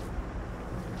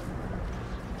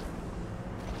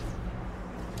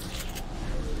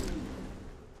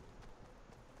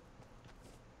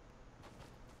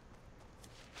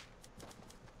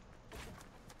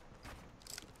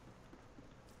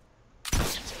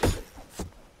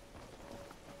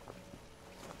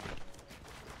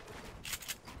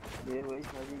 ये वही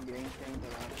सारी गैंग टैंग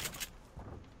करा रहे हैं।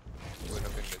 कोई ना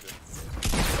पिन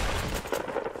दे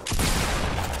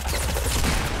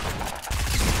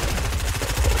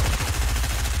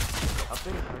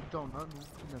अबे हट जाओ ना नूब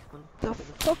की नस्ल The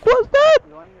fuck was that?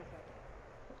 Loan में से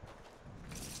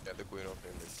या तो कोई ना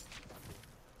पिन दे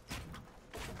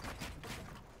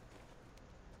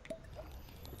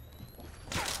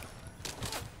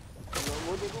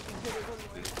वो देखो पीछे देखो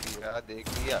देख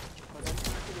लिया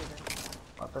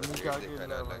पता नहीं क्या खेल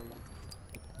रहा है भाई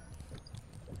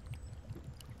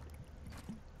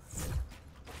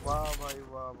वाह भाई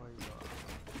वाह भाई वाह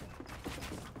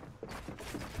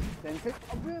सेंसेस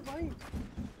अबे भाई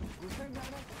घुसने जा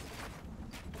रहा है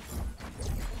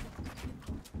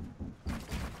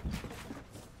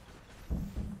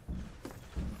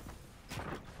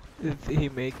Is he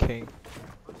making?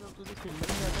 जब तुझे खेलने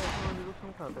नहीं आता ऐसे वाले लोग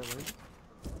क्यों खाता है भाई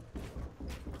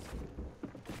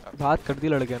बात कर दी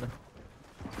लड़के ने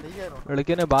नहीं कह रहा हूँ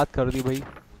लड़के ने बात कर दी भाई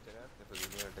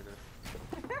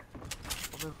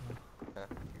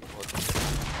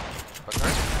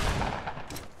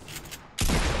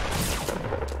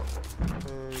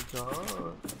अबे जा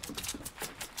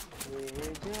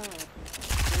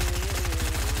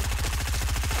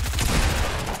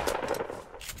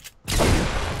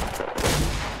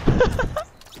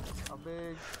अबे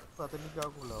पता नहीं क्या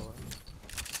खुला हुआ है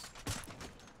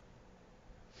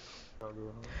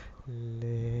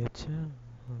ले जा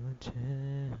मुझे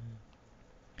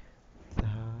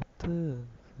साथ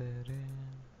तेरे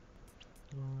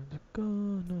मुझको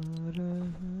न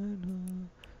रहना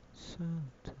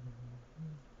साथ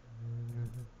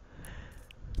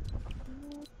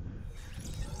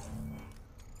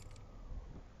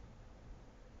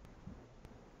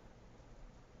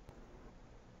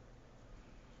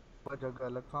जगह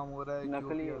अलग फार्म हो रहा है नकली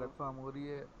क्योंकि हो। अलग फार्म हो रही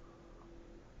है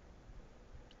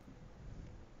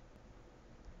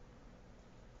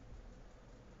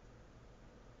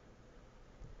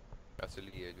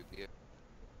असली है जो दिया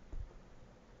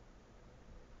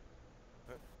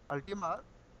अल्टी मार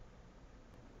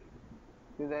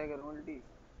तू जाएगा उल्टी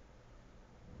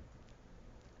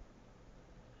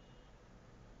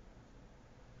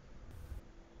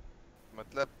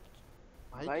मतलब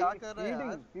भाई क्या कर रहा है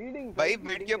यार फीडिंग भाई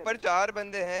मिड के ऊपर 4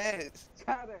 बंदे हैं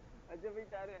चार है अच्छा भाई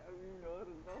चार है अभी और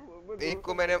रुको वो एक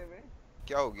को मैंने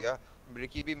क्या हो गया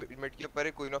ब्रिकी भी मिड के ऊपर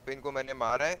है कोई ना पिन को मैंने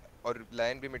मारा है और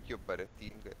लाइन भी मिड के ऊपर है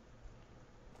 3 के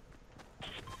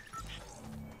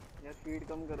यार स्पीड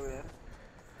कम करो यार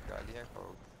गालियां खाओ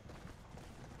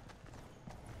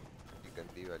ये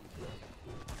गंदी वाली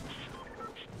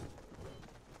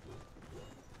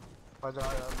मजा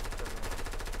आया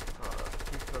हाँ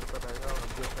ठीक करता रहेगा और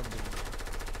एडजस्ट कर देंगे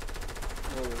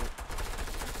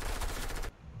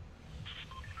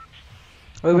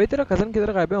ओए भाई तेरा कजन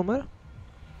किधर गायब है उमर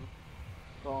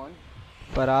कौन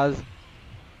फराज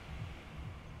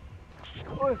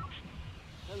ओए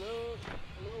hello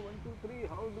hello 1 2 3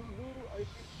 how do you I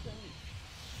can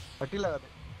पट्टी लगा दे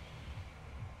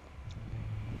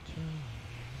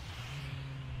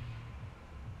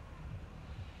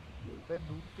बे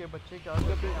दूध के बच्चे क्या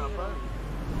करते हैं यहाँ पर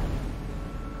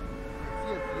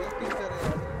ये टीचर है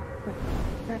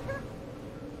यार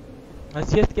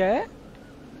हसीयत क्या है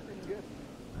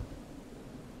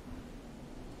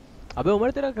अबे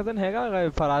उमर तेरा कजन हैगा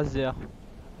फराज जया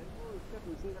उसका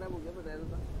पीसी खराब हो गया बताया तो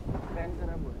था फैन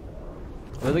खराब हो गया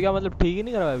वो तो क्या मतलब ठीक ही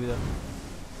नहीं करवाया अभी तक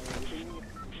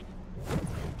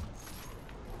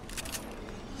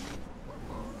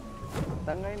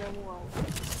Tangay na mo ako.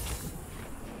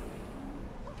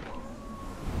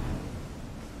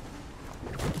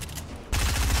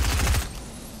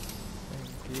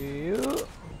 Thank you.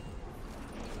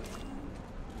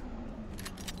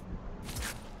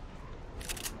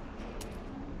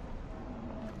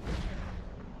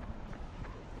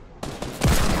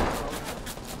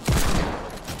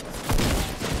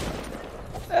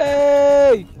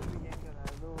 Hey!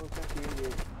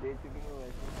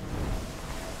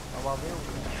 अब आ गए हो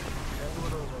क्या बोल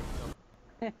रहे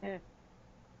हो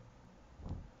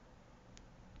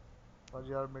आज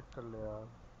यार मिट कर ले यार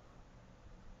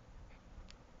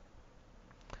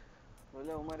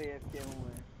बोले उमर AFK हूँ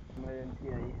मैं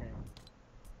इमरजेंसी आई है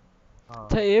हाँ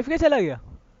अच्छा AFK चला गया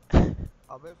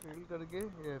अबे फील करके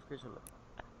AFK चला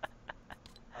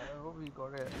I hope he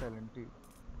got a talenty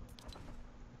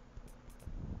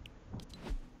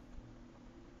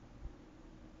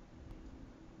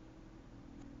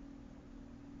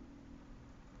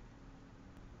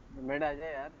mid आ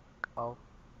जाए यार आओ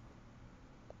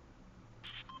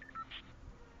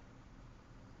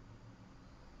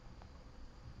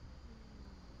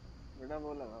बेटा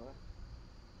वो लगा हुआ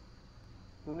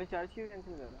तूने चार्ज क्यों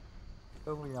कैंसिल करा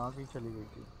तो वो यहाँ की चली गई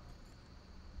थी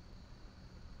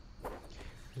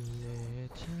ले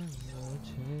चल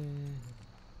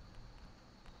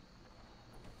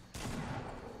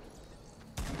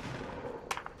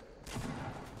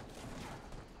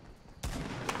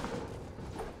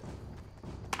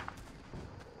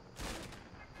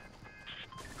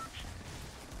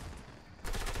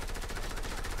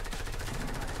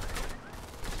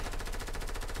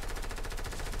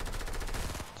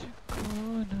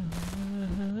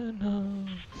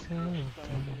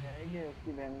मुझे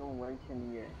उसकी बहन को मोबाइल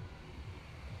छीन गया है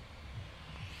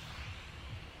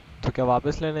तो क्या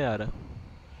वापस लेने आ रहा है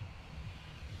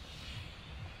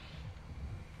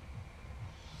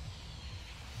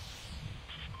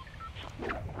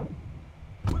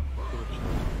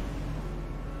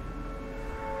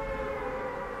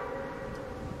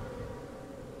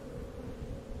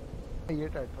ये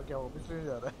टाइट था क्या वापस लेने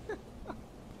जा रहा है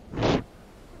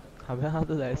अबे हाँ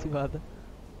तो ऐसी बात है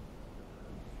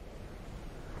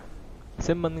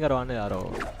सिम बंद करवाने जा रहा हो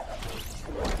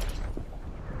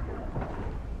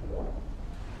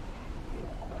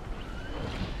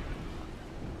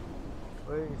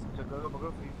ओए इस जगह का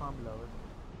मगर फ्री फार्म मिला हुआ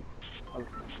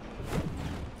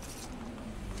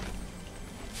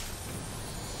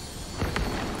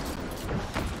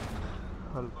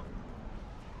हल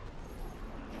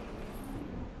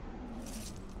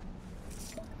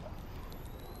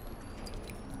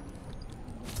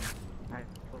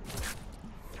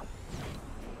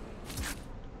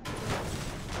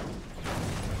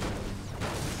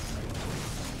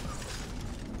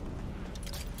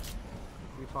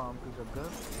फार्म की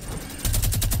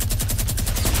जगह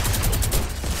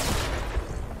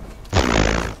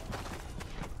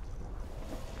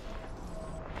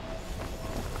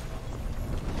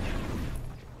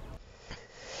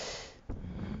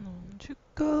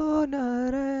मुझको न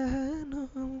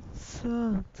रहना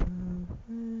साथ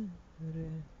मेरे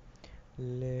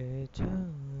ले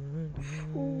जाना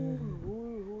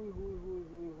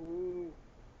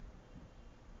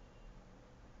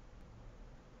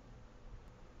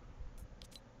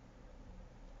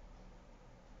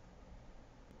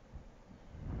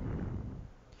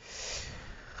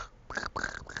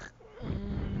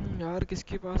यार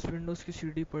किसके पास विंडोज की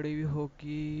सीडी पड़ी हुई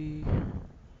होगी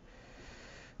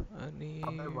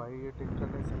अबे भाई ये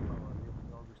टिकटॉक ने सही मांगा लिया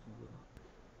मैंने और कुछ नहीं किया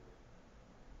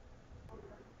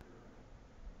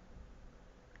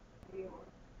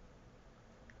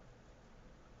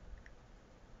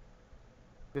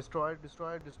destroy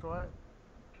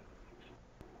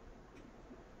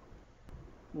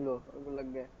लो अब लग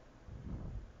गया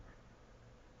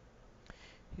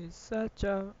He's such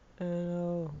a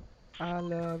I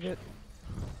love it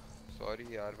sorry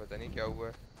यार पता नहीं क्या हुआ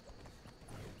है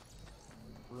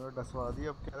पूरा डसवा दिया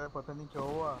अब कह रहा है पता नहीं क्या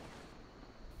हुआ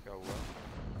क्या हुआ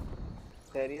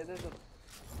खैरियत है तो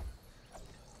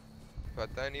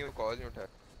पता नहीं वो कॉल नहीं उठा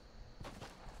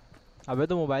अबे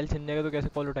तो मोबाइल छीन जाएगा तो कैसे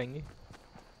कॉल उठाएंगे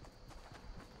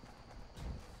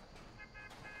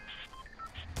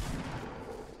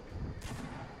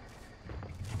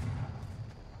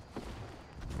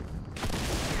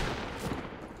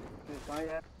कहाँ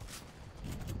यार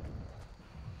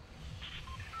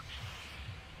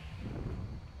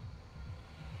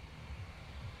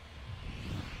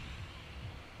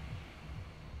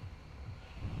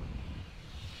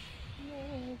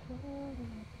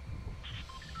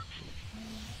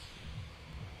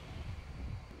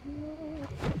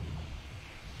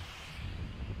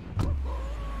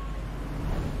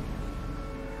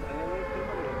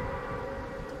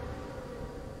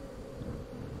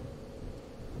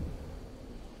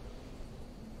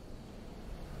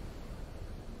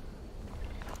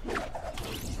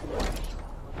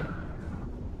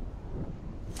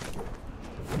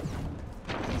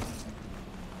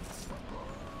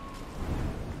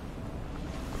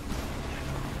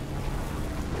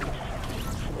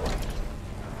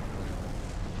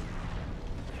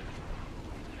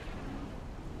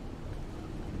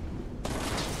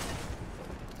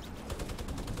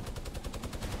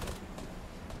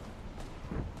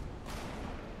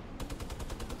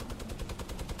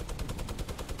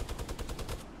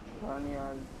हाँ नहीं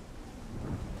यार,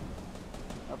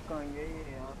 अब कहाँ गया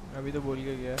ये यार? अभी तो बोल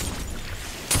के गया।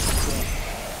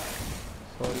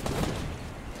 सॉरी।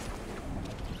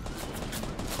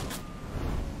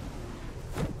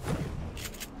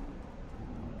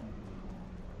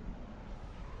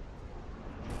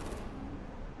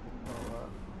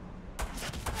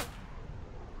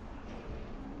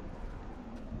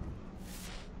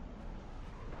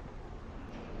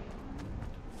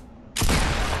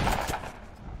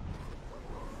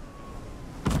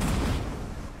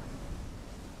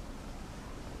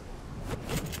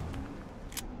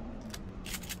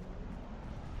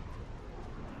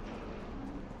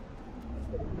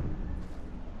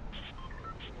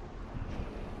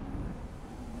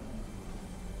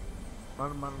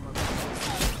 मर मर मर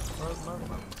मर मर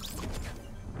मर।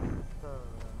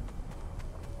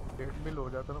 डेट मिल हो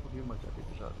जाता ना, खुद ही मर जाती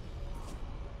थी शायद।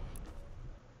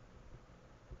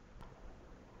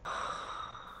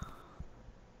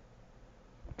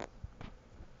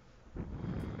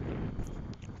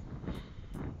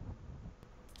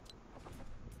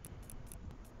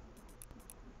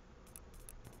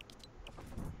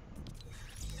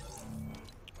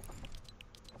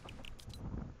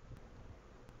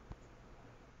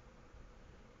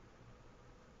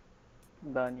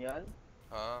 दानियाल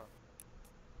हाँ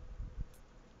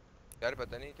यार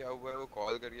पता नहीं क्या हुआ है, वो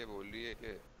कॉल करके बोल रही है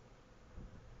कि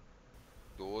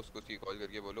दोस्त को उसकी कॉल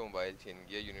करके बोलो मोबाइल छीन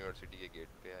गया, यूनिवर्सिटी के गेट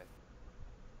पे है।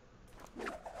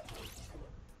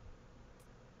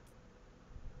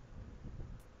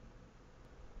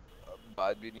 अब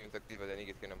बात भी नहीं हो सकती, पता नहीं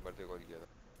किसके नंबर से कॉल किया था।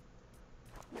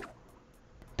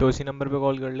 तो उसी नंबर पे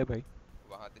कॉल कर ले भाई।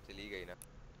 वहां से चली गई ना।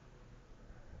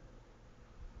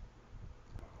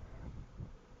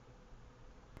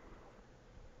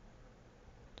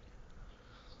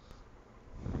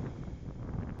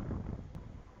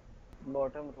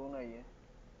 बॉटम रून आई है।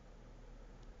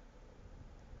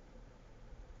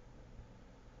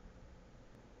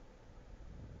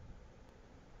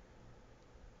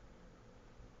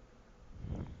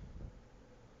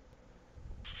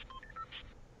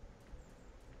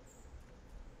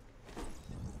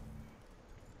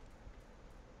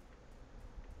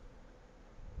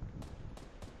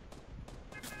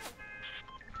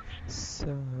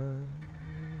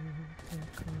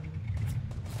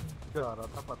 क्या आ रहा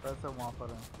था पता है, सब वहाँ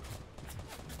पर है।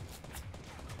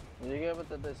 मुझे क्या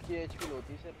पता, 10 की एचपी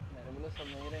होती सर, मैंने बोला सब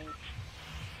नहीं रहेंगे।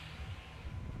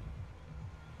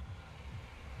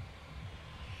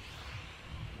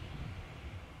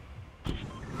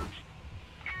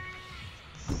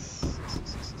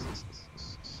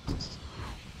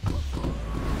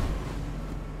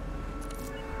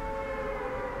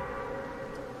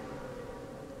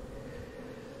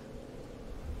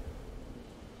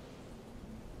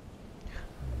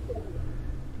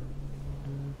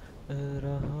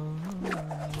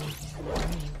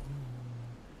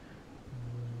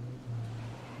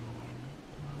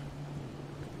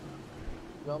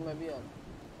 जाओ मैं भी आ रहा हूँ।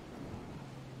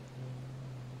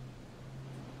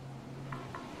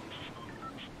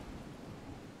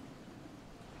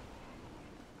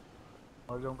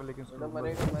 आ जाऊंगा लेकिन बेटा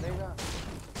मरेगा मरेगा।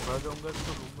 आ जाऊंगा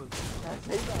तो रूम में।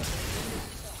 सही बात है।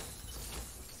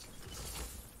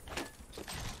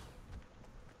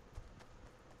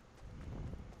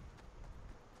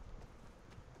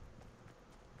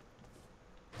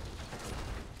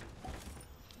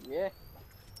 ये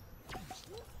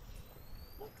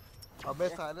अबे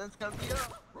साइलेंस कर दिया।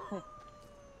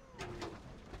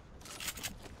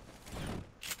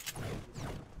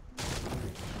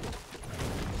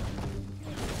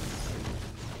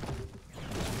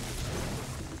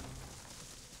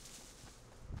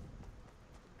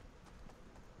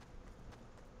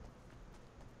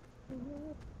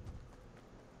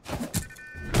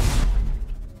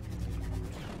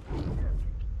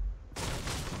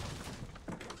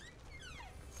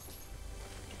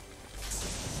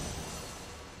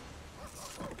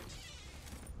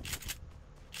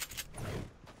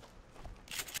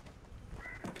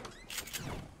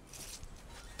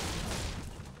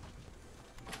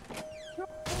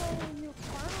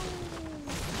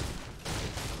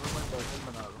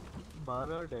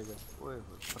 बारह डैगर ओए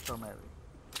खत्म है।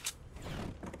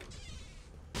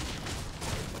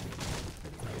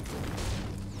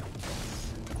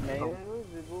 नहीं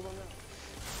जिबू बना।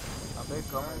 अबे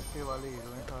कम एचपी वाले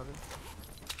हीरो हैं सारे,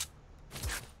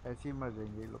 ऐसे ही मर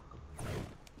जाएंगे ये लोग तो।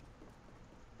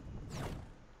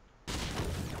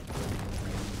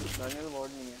 दानियल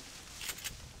वार्ड नहीं है।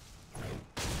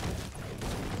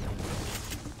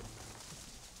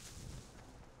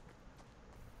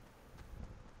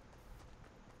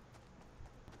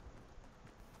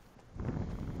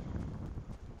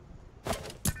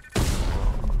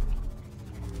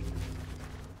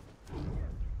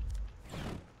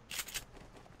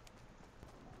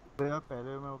 यार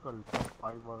पहले मैं वो कर लेता हूँ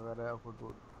पाइप वगैरह या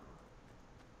फुटबॉल।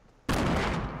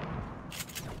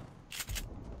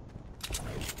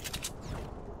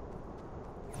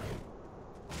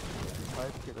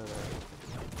 पाइप किधर है?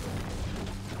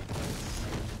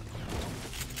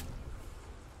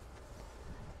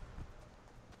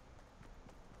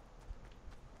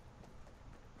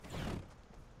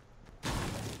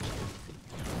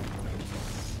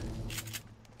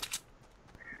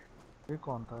 ये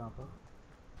कौन था यहाँ पर?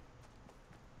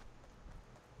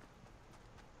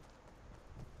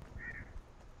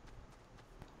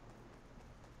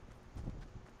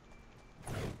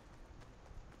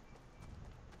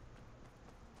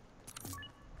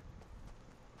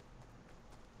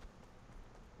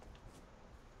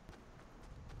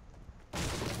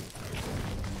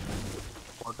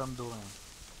 बॉटम 2 हैं।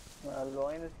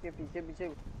 लॉइन उसके पीछे पीछे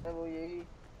है वो यही।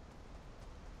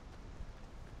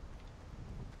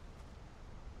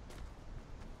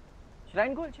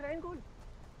 श्राइन खोल श्राइन खोल।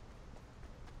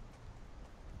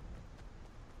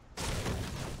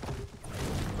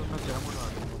 तो मैं जैम उठा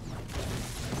दूंगा।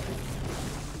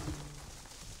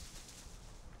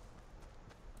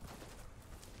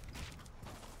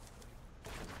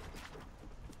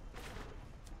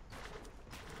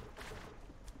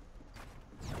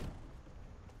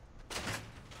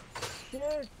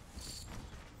 Shit.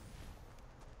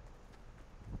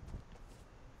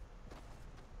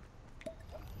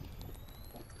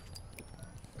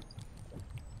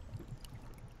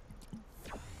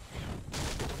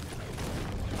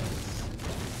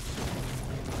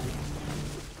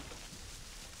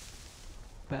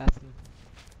 Passing.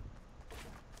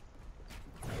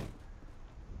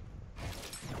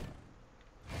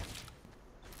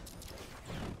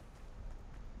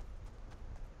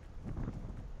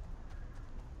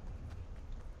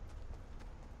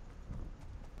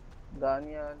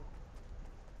 Daniyal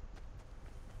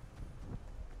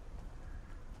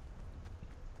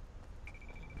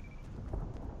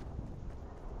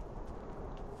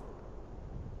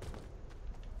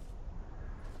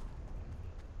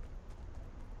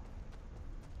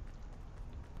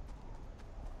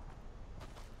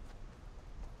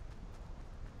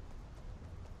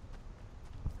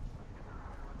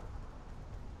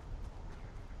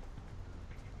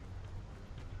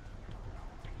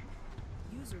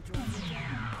User joined your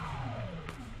channel.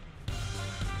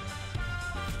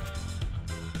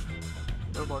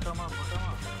 तो बॉटम आ बॉटम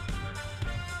आ।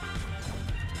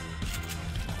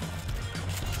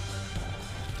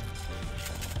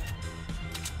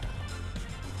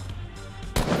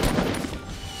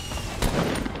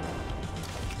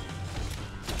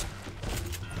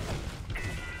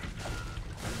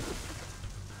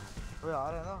 अबे आ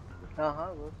रहे हैं ना? हाँ हाँ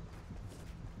बस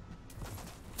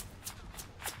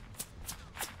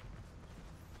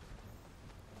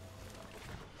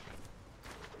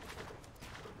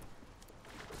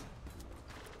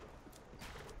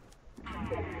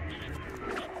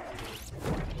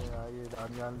ये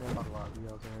दानियाल ने मरवा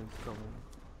दिया उसे इसको।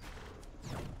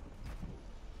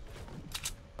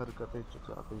 हरकतें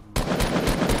चुचाते हुए।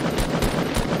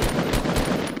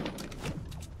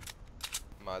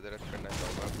 माजरत करना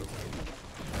चाहूँगा आप लोगों से।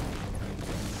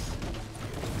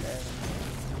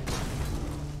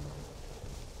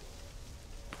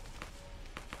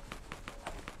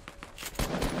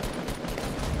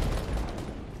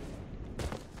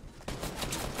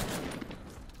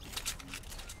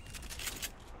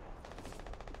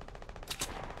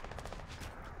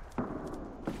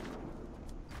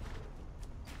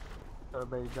 तो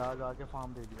भाई जा के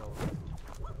फार्म दे दिया होगा।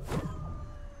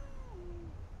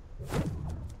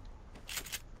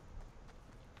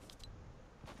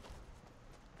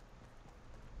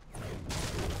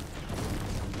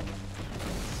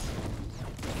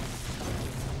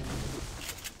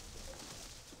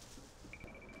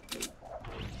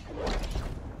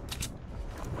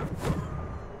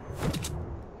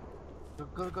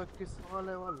 टक्कर का किस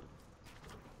level?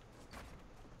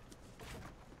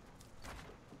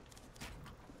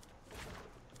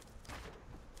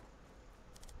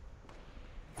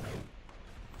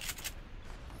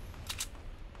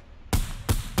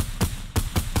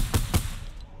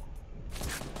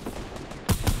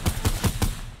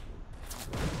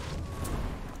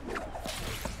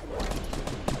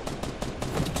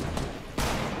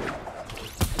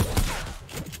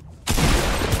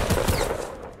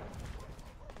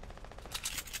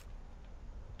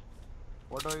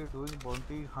 What are you doing,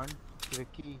 bounty hunt,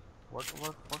 Ricky? What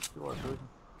you are doing?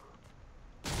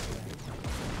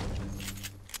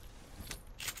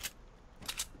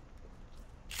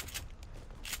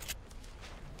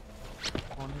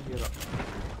 कौन है ये रहा?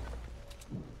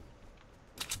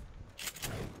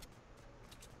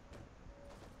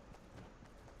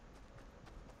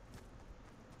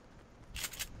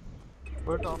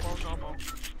 पर टॉप आओ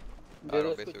दे दो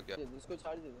बेस हो गया। इसको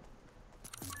चार्ज दे दो।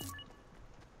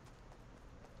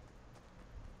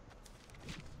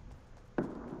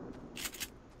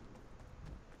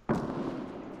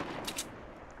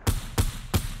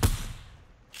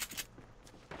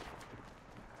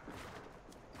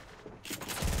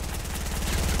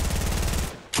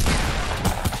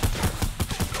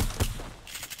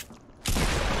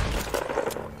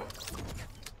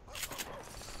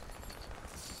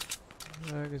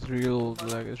 Lag is real,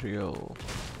 lag is real.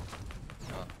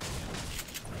 हाँ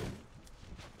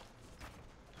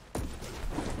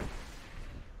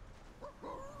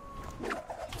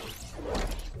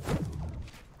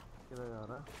किधर जा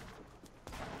रहा है?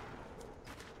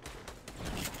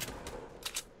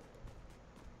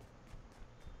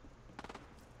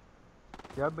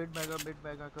 यार मिड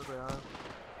मेगा कर रहा यार।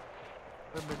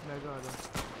 मिड मेगा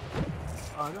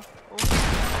आ जा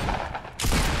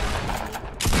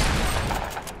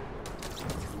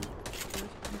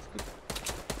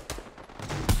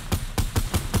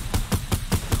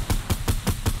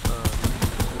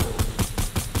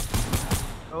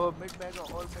ओ mid mega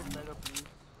all mid mega please.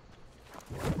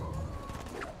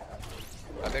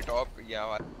 अबे टॉप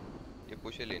यहाँ ये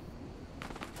पुश है लेन।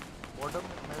 बॉटम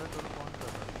मेगा तो कौन कर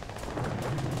रहा है?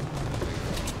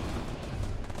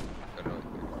 कर रहा हूँ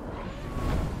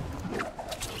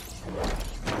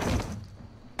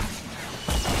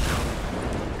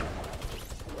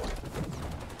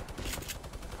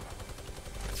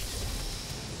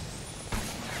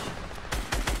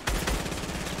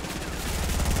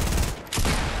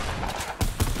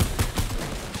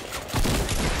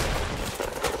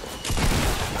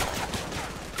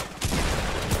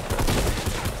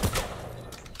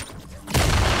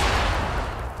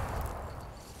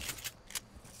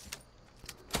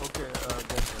ओके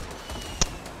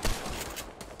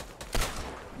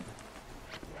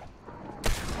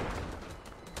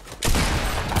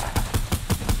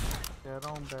कह रहा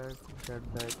हूँ बैक गेट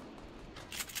बैक।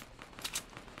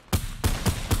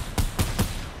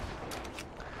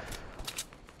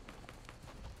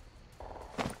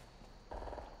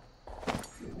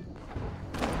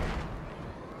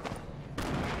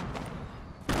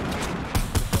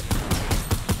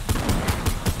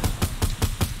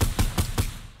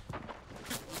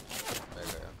 मैं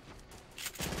गया।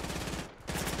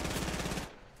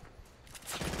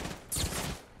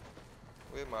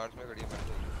 वो मार्च में खड़ी है मैं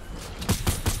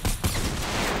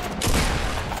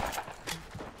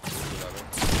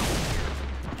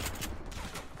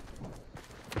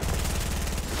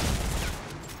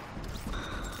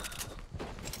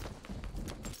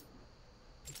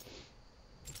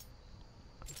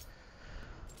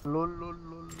लोल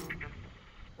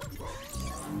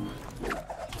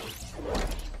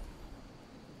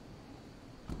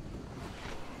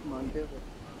मानते हो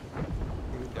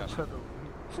क्या अच्छा तो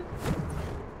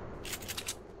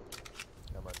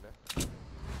क्या मानना है?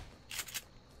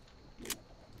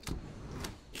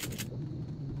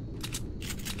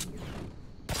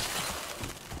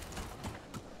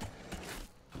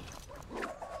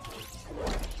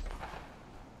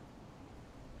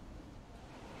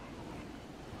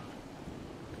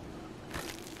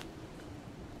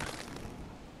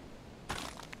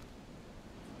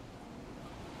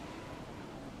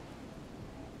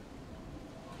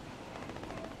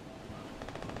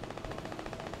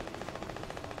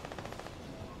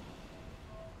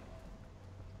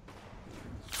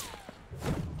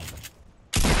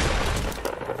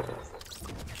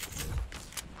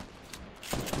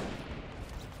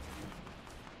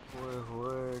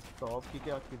 टॉप की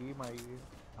क्या क्रीम आई है।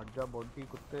 हट जा बॉन्टी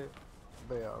कुत्ते।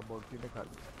 बे यार बॉन्टी ने खा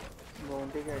लिया।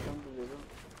 बाउंटी के आइटम तो दे दो।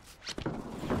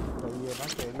 सही है ना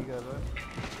कैरी कर रहा है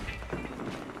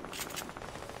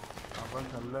अपन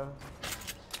चल रहा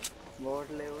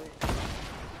बॉट ले हुए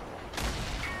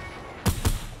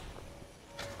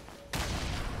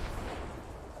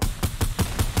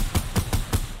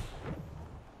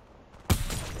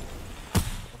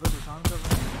अबे निशान कर रहा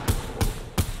है।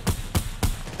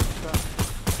 अच्छा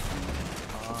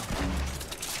हाँ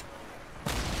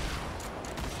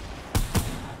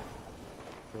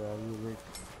तो यार ये देख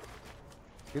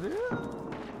किधर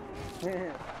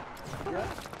क्या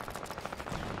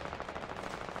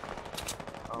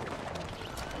आओ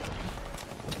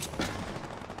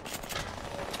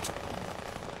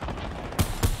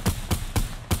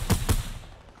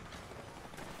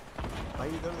भाई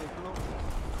इधर देख लो।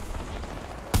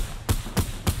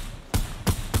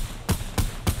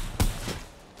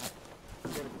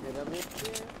 तेरा भी है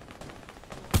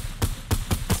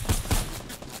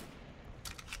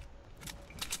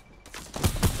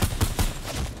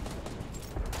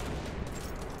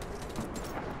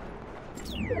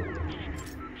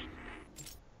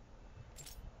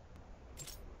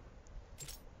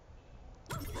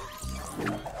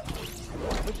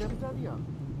अबे जम जा दिया।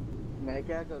 मैं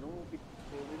क्या करूं, वो भी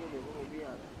तो देखो, वो भी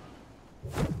आ रहा है।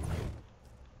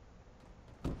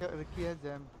 क्या रखी है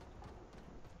जैम?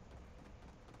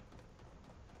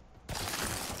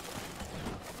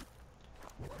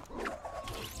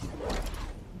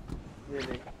 ये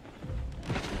देख।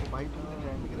 तो भाई तूने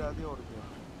जैम गिरा दिया और क्या?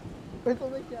 मैं तो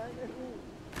मैं क्या करूं?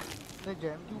 ने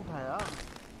जैम क्यों उठाया?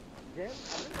 जैम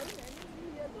अबे मैंने नहीं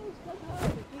लिया, तो उसका था,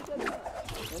 रिकी का था।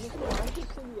 मैंने उसको मार के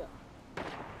उससे लिया,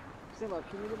 उससे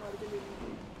वापसी मुझे मार के ले ली।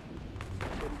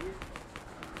 चलिए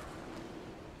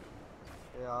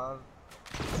यार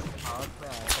हाथ में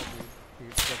आया था,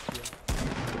 बीट कर दिया।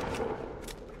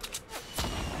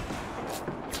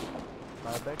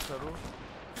 बैक करो।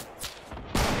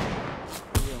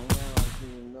 ये हूँ मैं, वापसी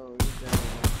जिंदा हो गई, क्या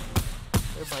होगा?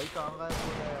 ए भाई कहाँ गायब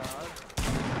हो गया यार?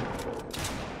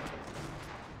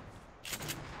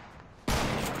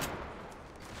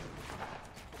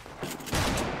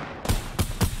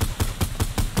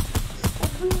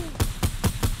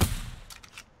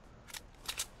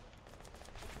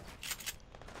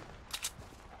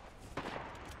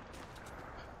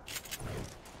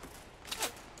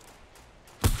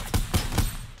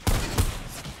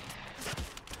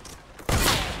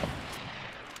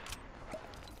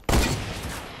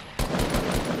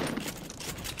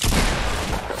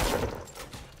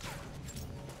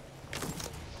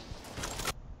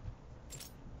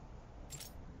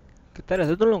 कितना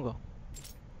रहते तुम लोगों को?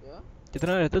 क्या?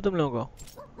 कितना रहते तुम लोगों को?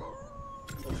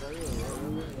 पता ही होगा।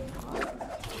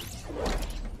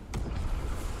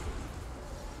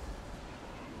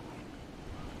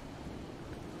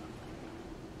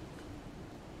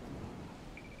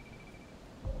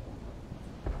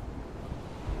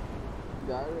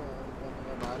 यार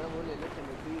 12 वो ले ले,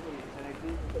 सेनेटरी को ले,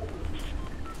 सेनेटरी।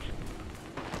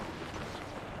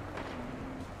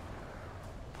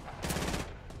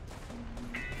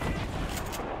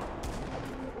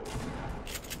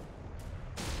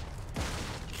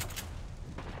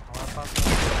 हमारे पास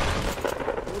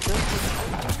वो 10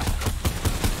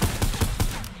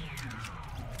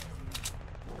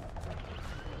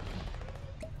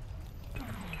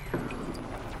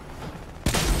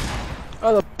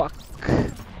 Oh the fuck.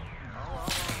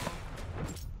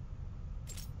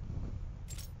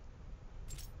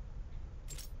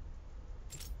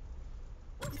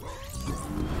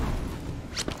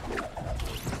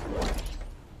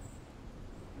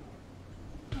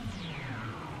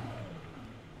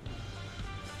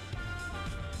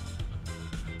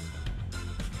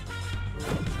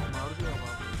 मार दिया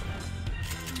बाप।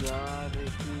 यार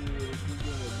रिकी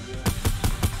क्यों बच गया?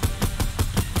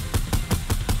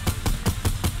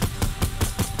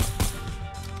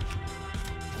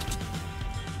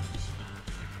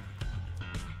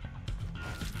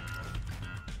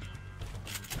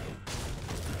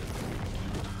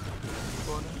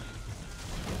 कौन है?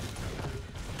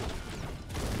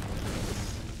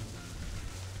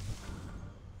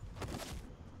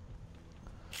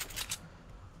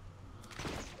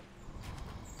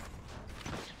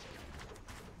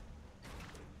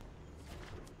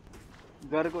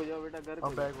 घर को जाओ बेटा, घर को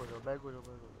अब जाओ। बैक हो जाओ, बैक हो जाओ,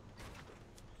 बैक हो जाओ।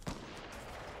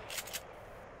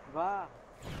 वाह,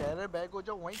 कह रहे बैक हो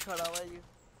जाओ, वहीं खड़ा हुआ है ये।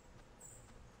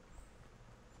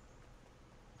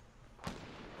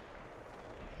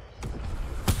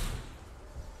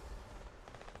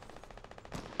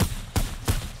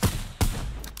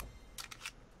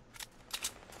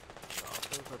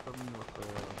 खत्म नहीं होता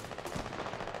यार।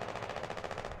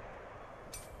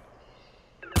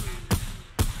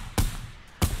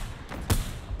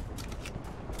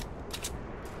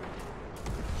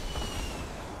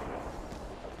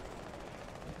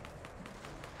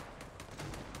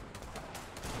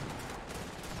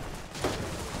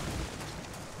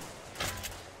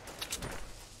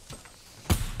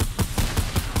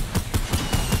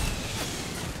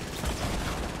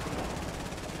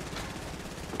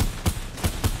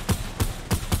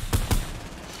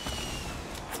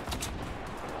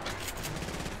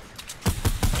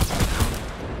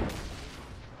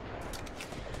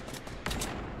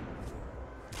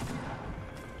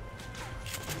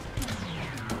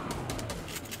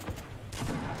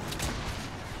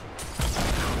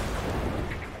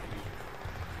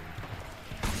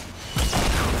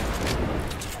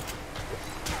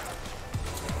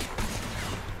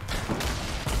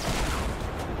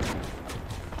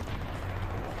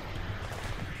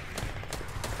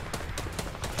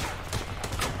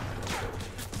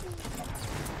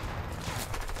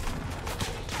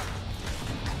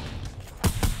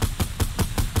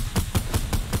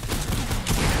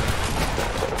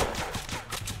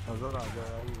 और आ जाए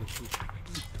यार ये विक्की।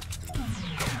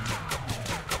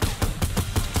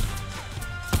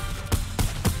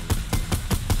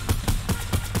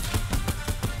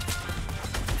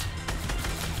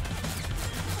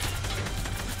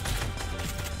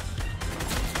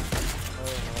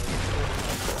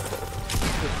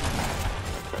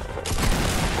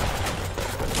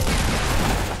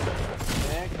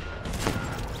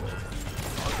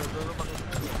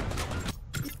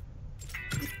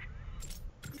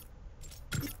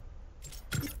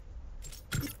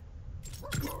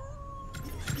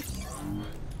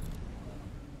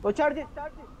 वो चार्ज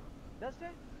डस्ट है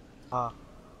हाँ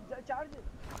चार्ज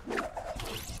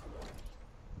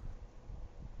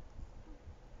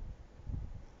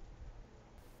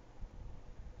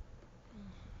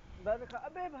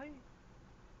अबे भाई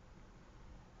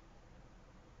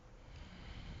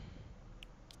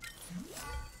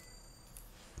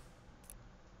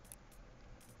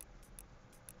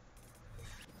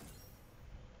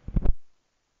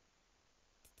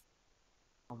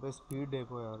अबे स्पीड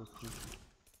देखो यार उसकी।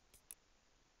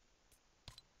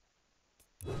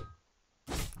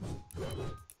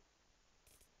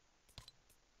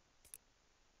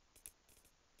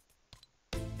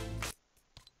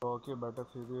 ओके बेटर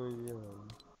फ्यूरी हुई है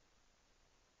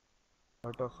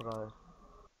बेटर फ्राई।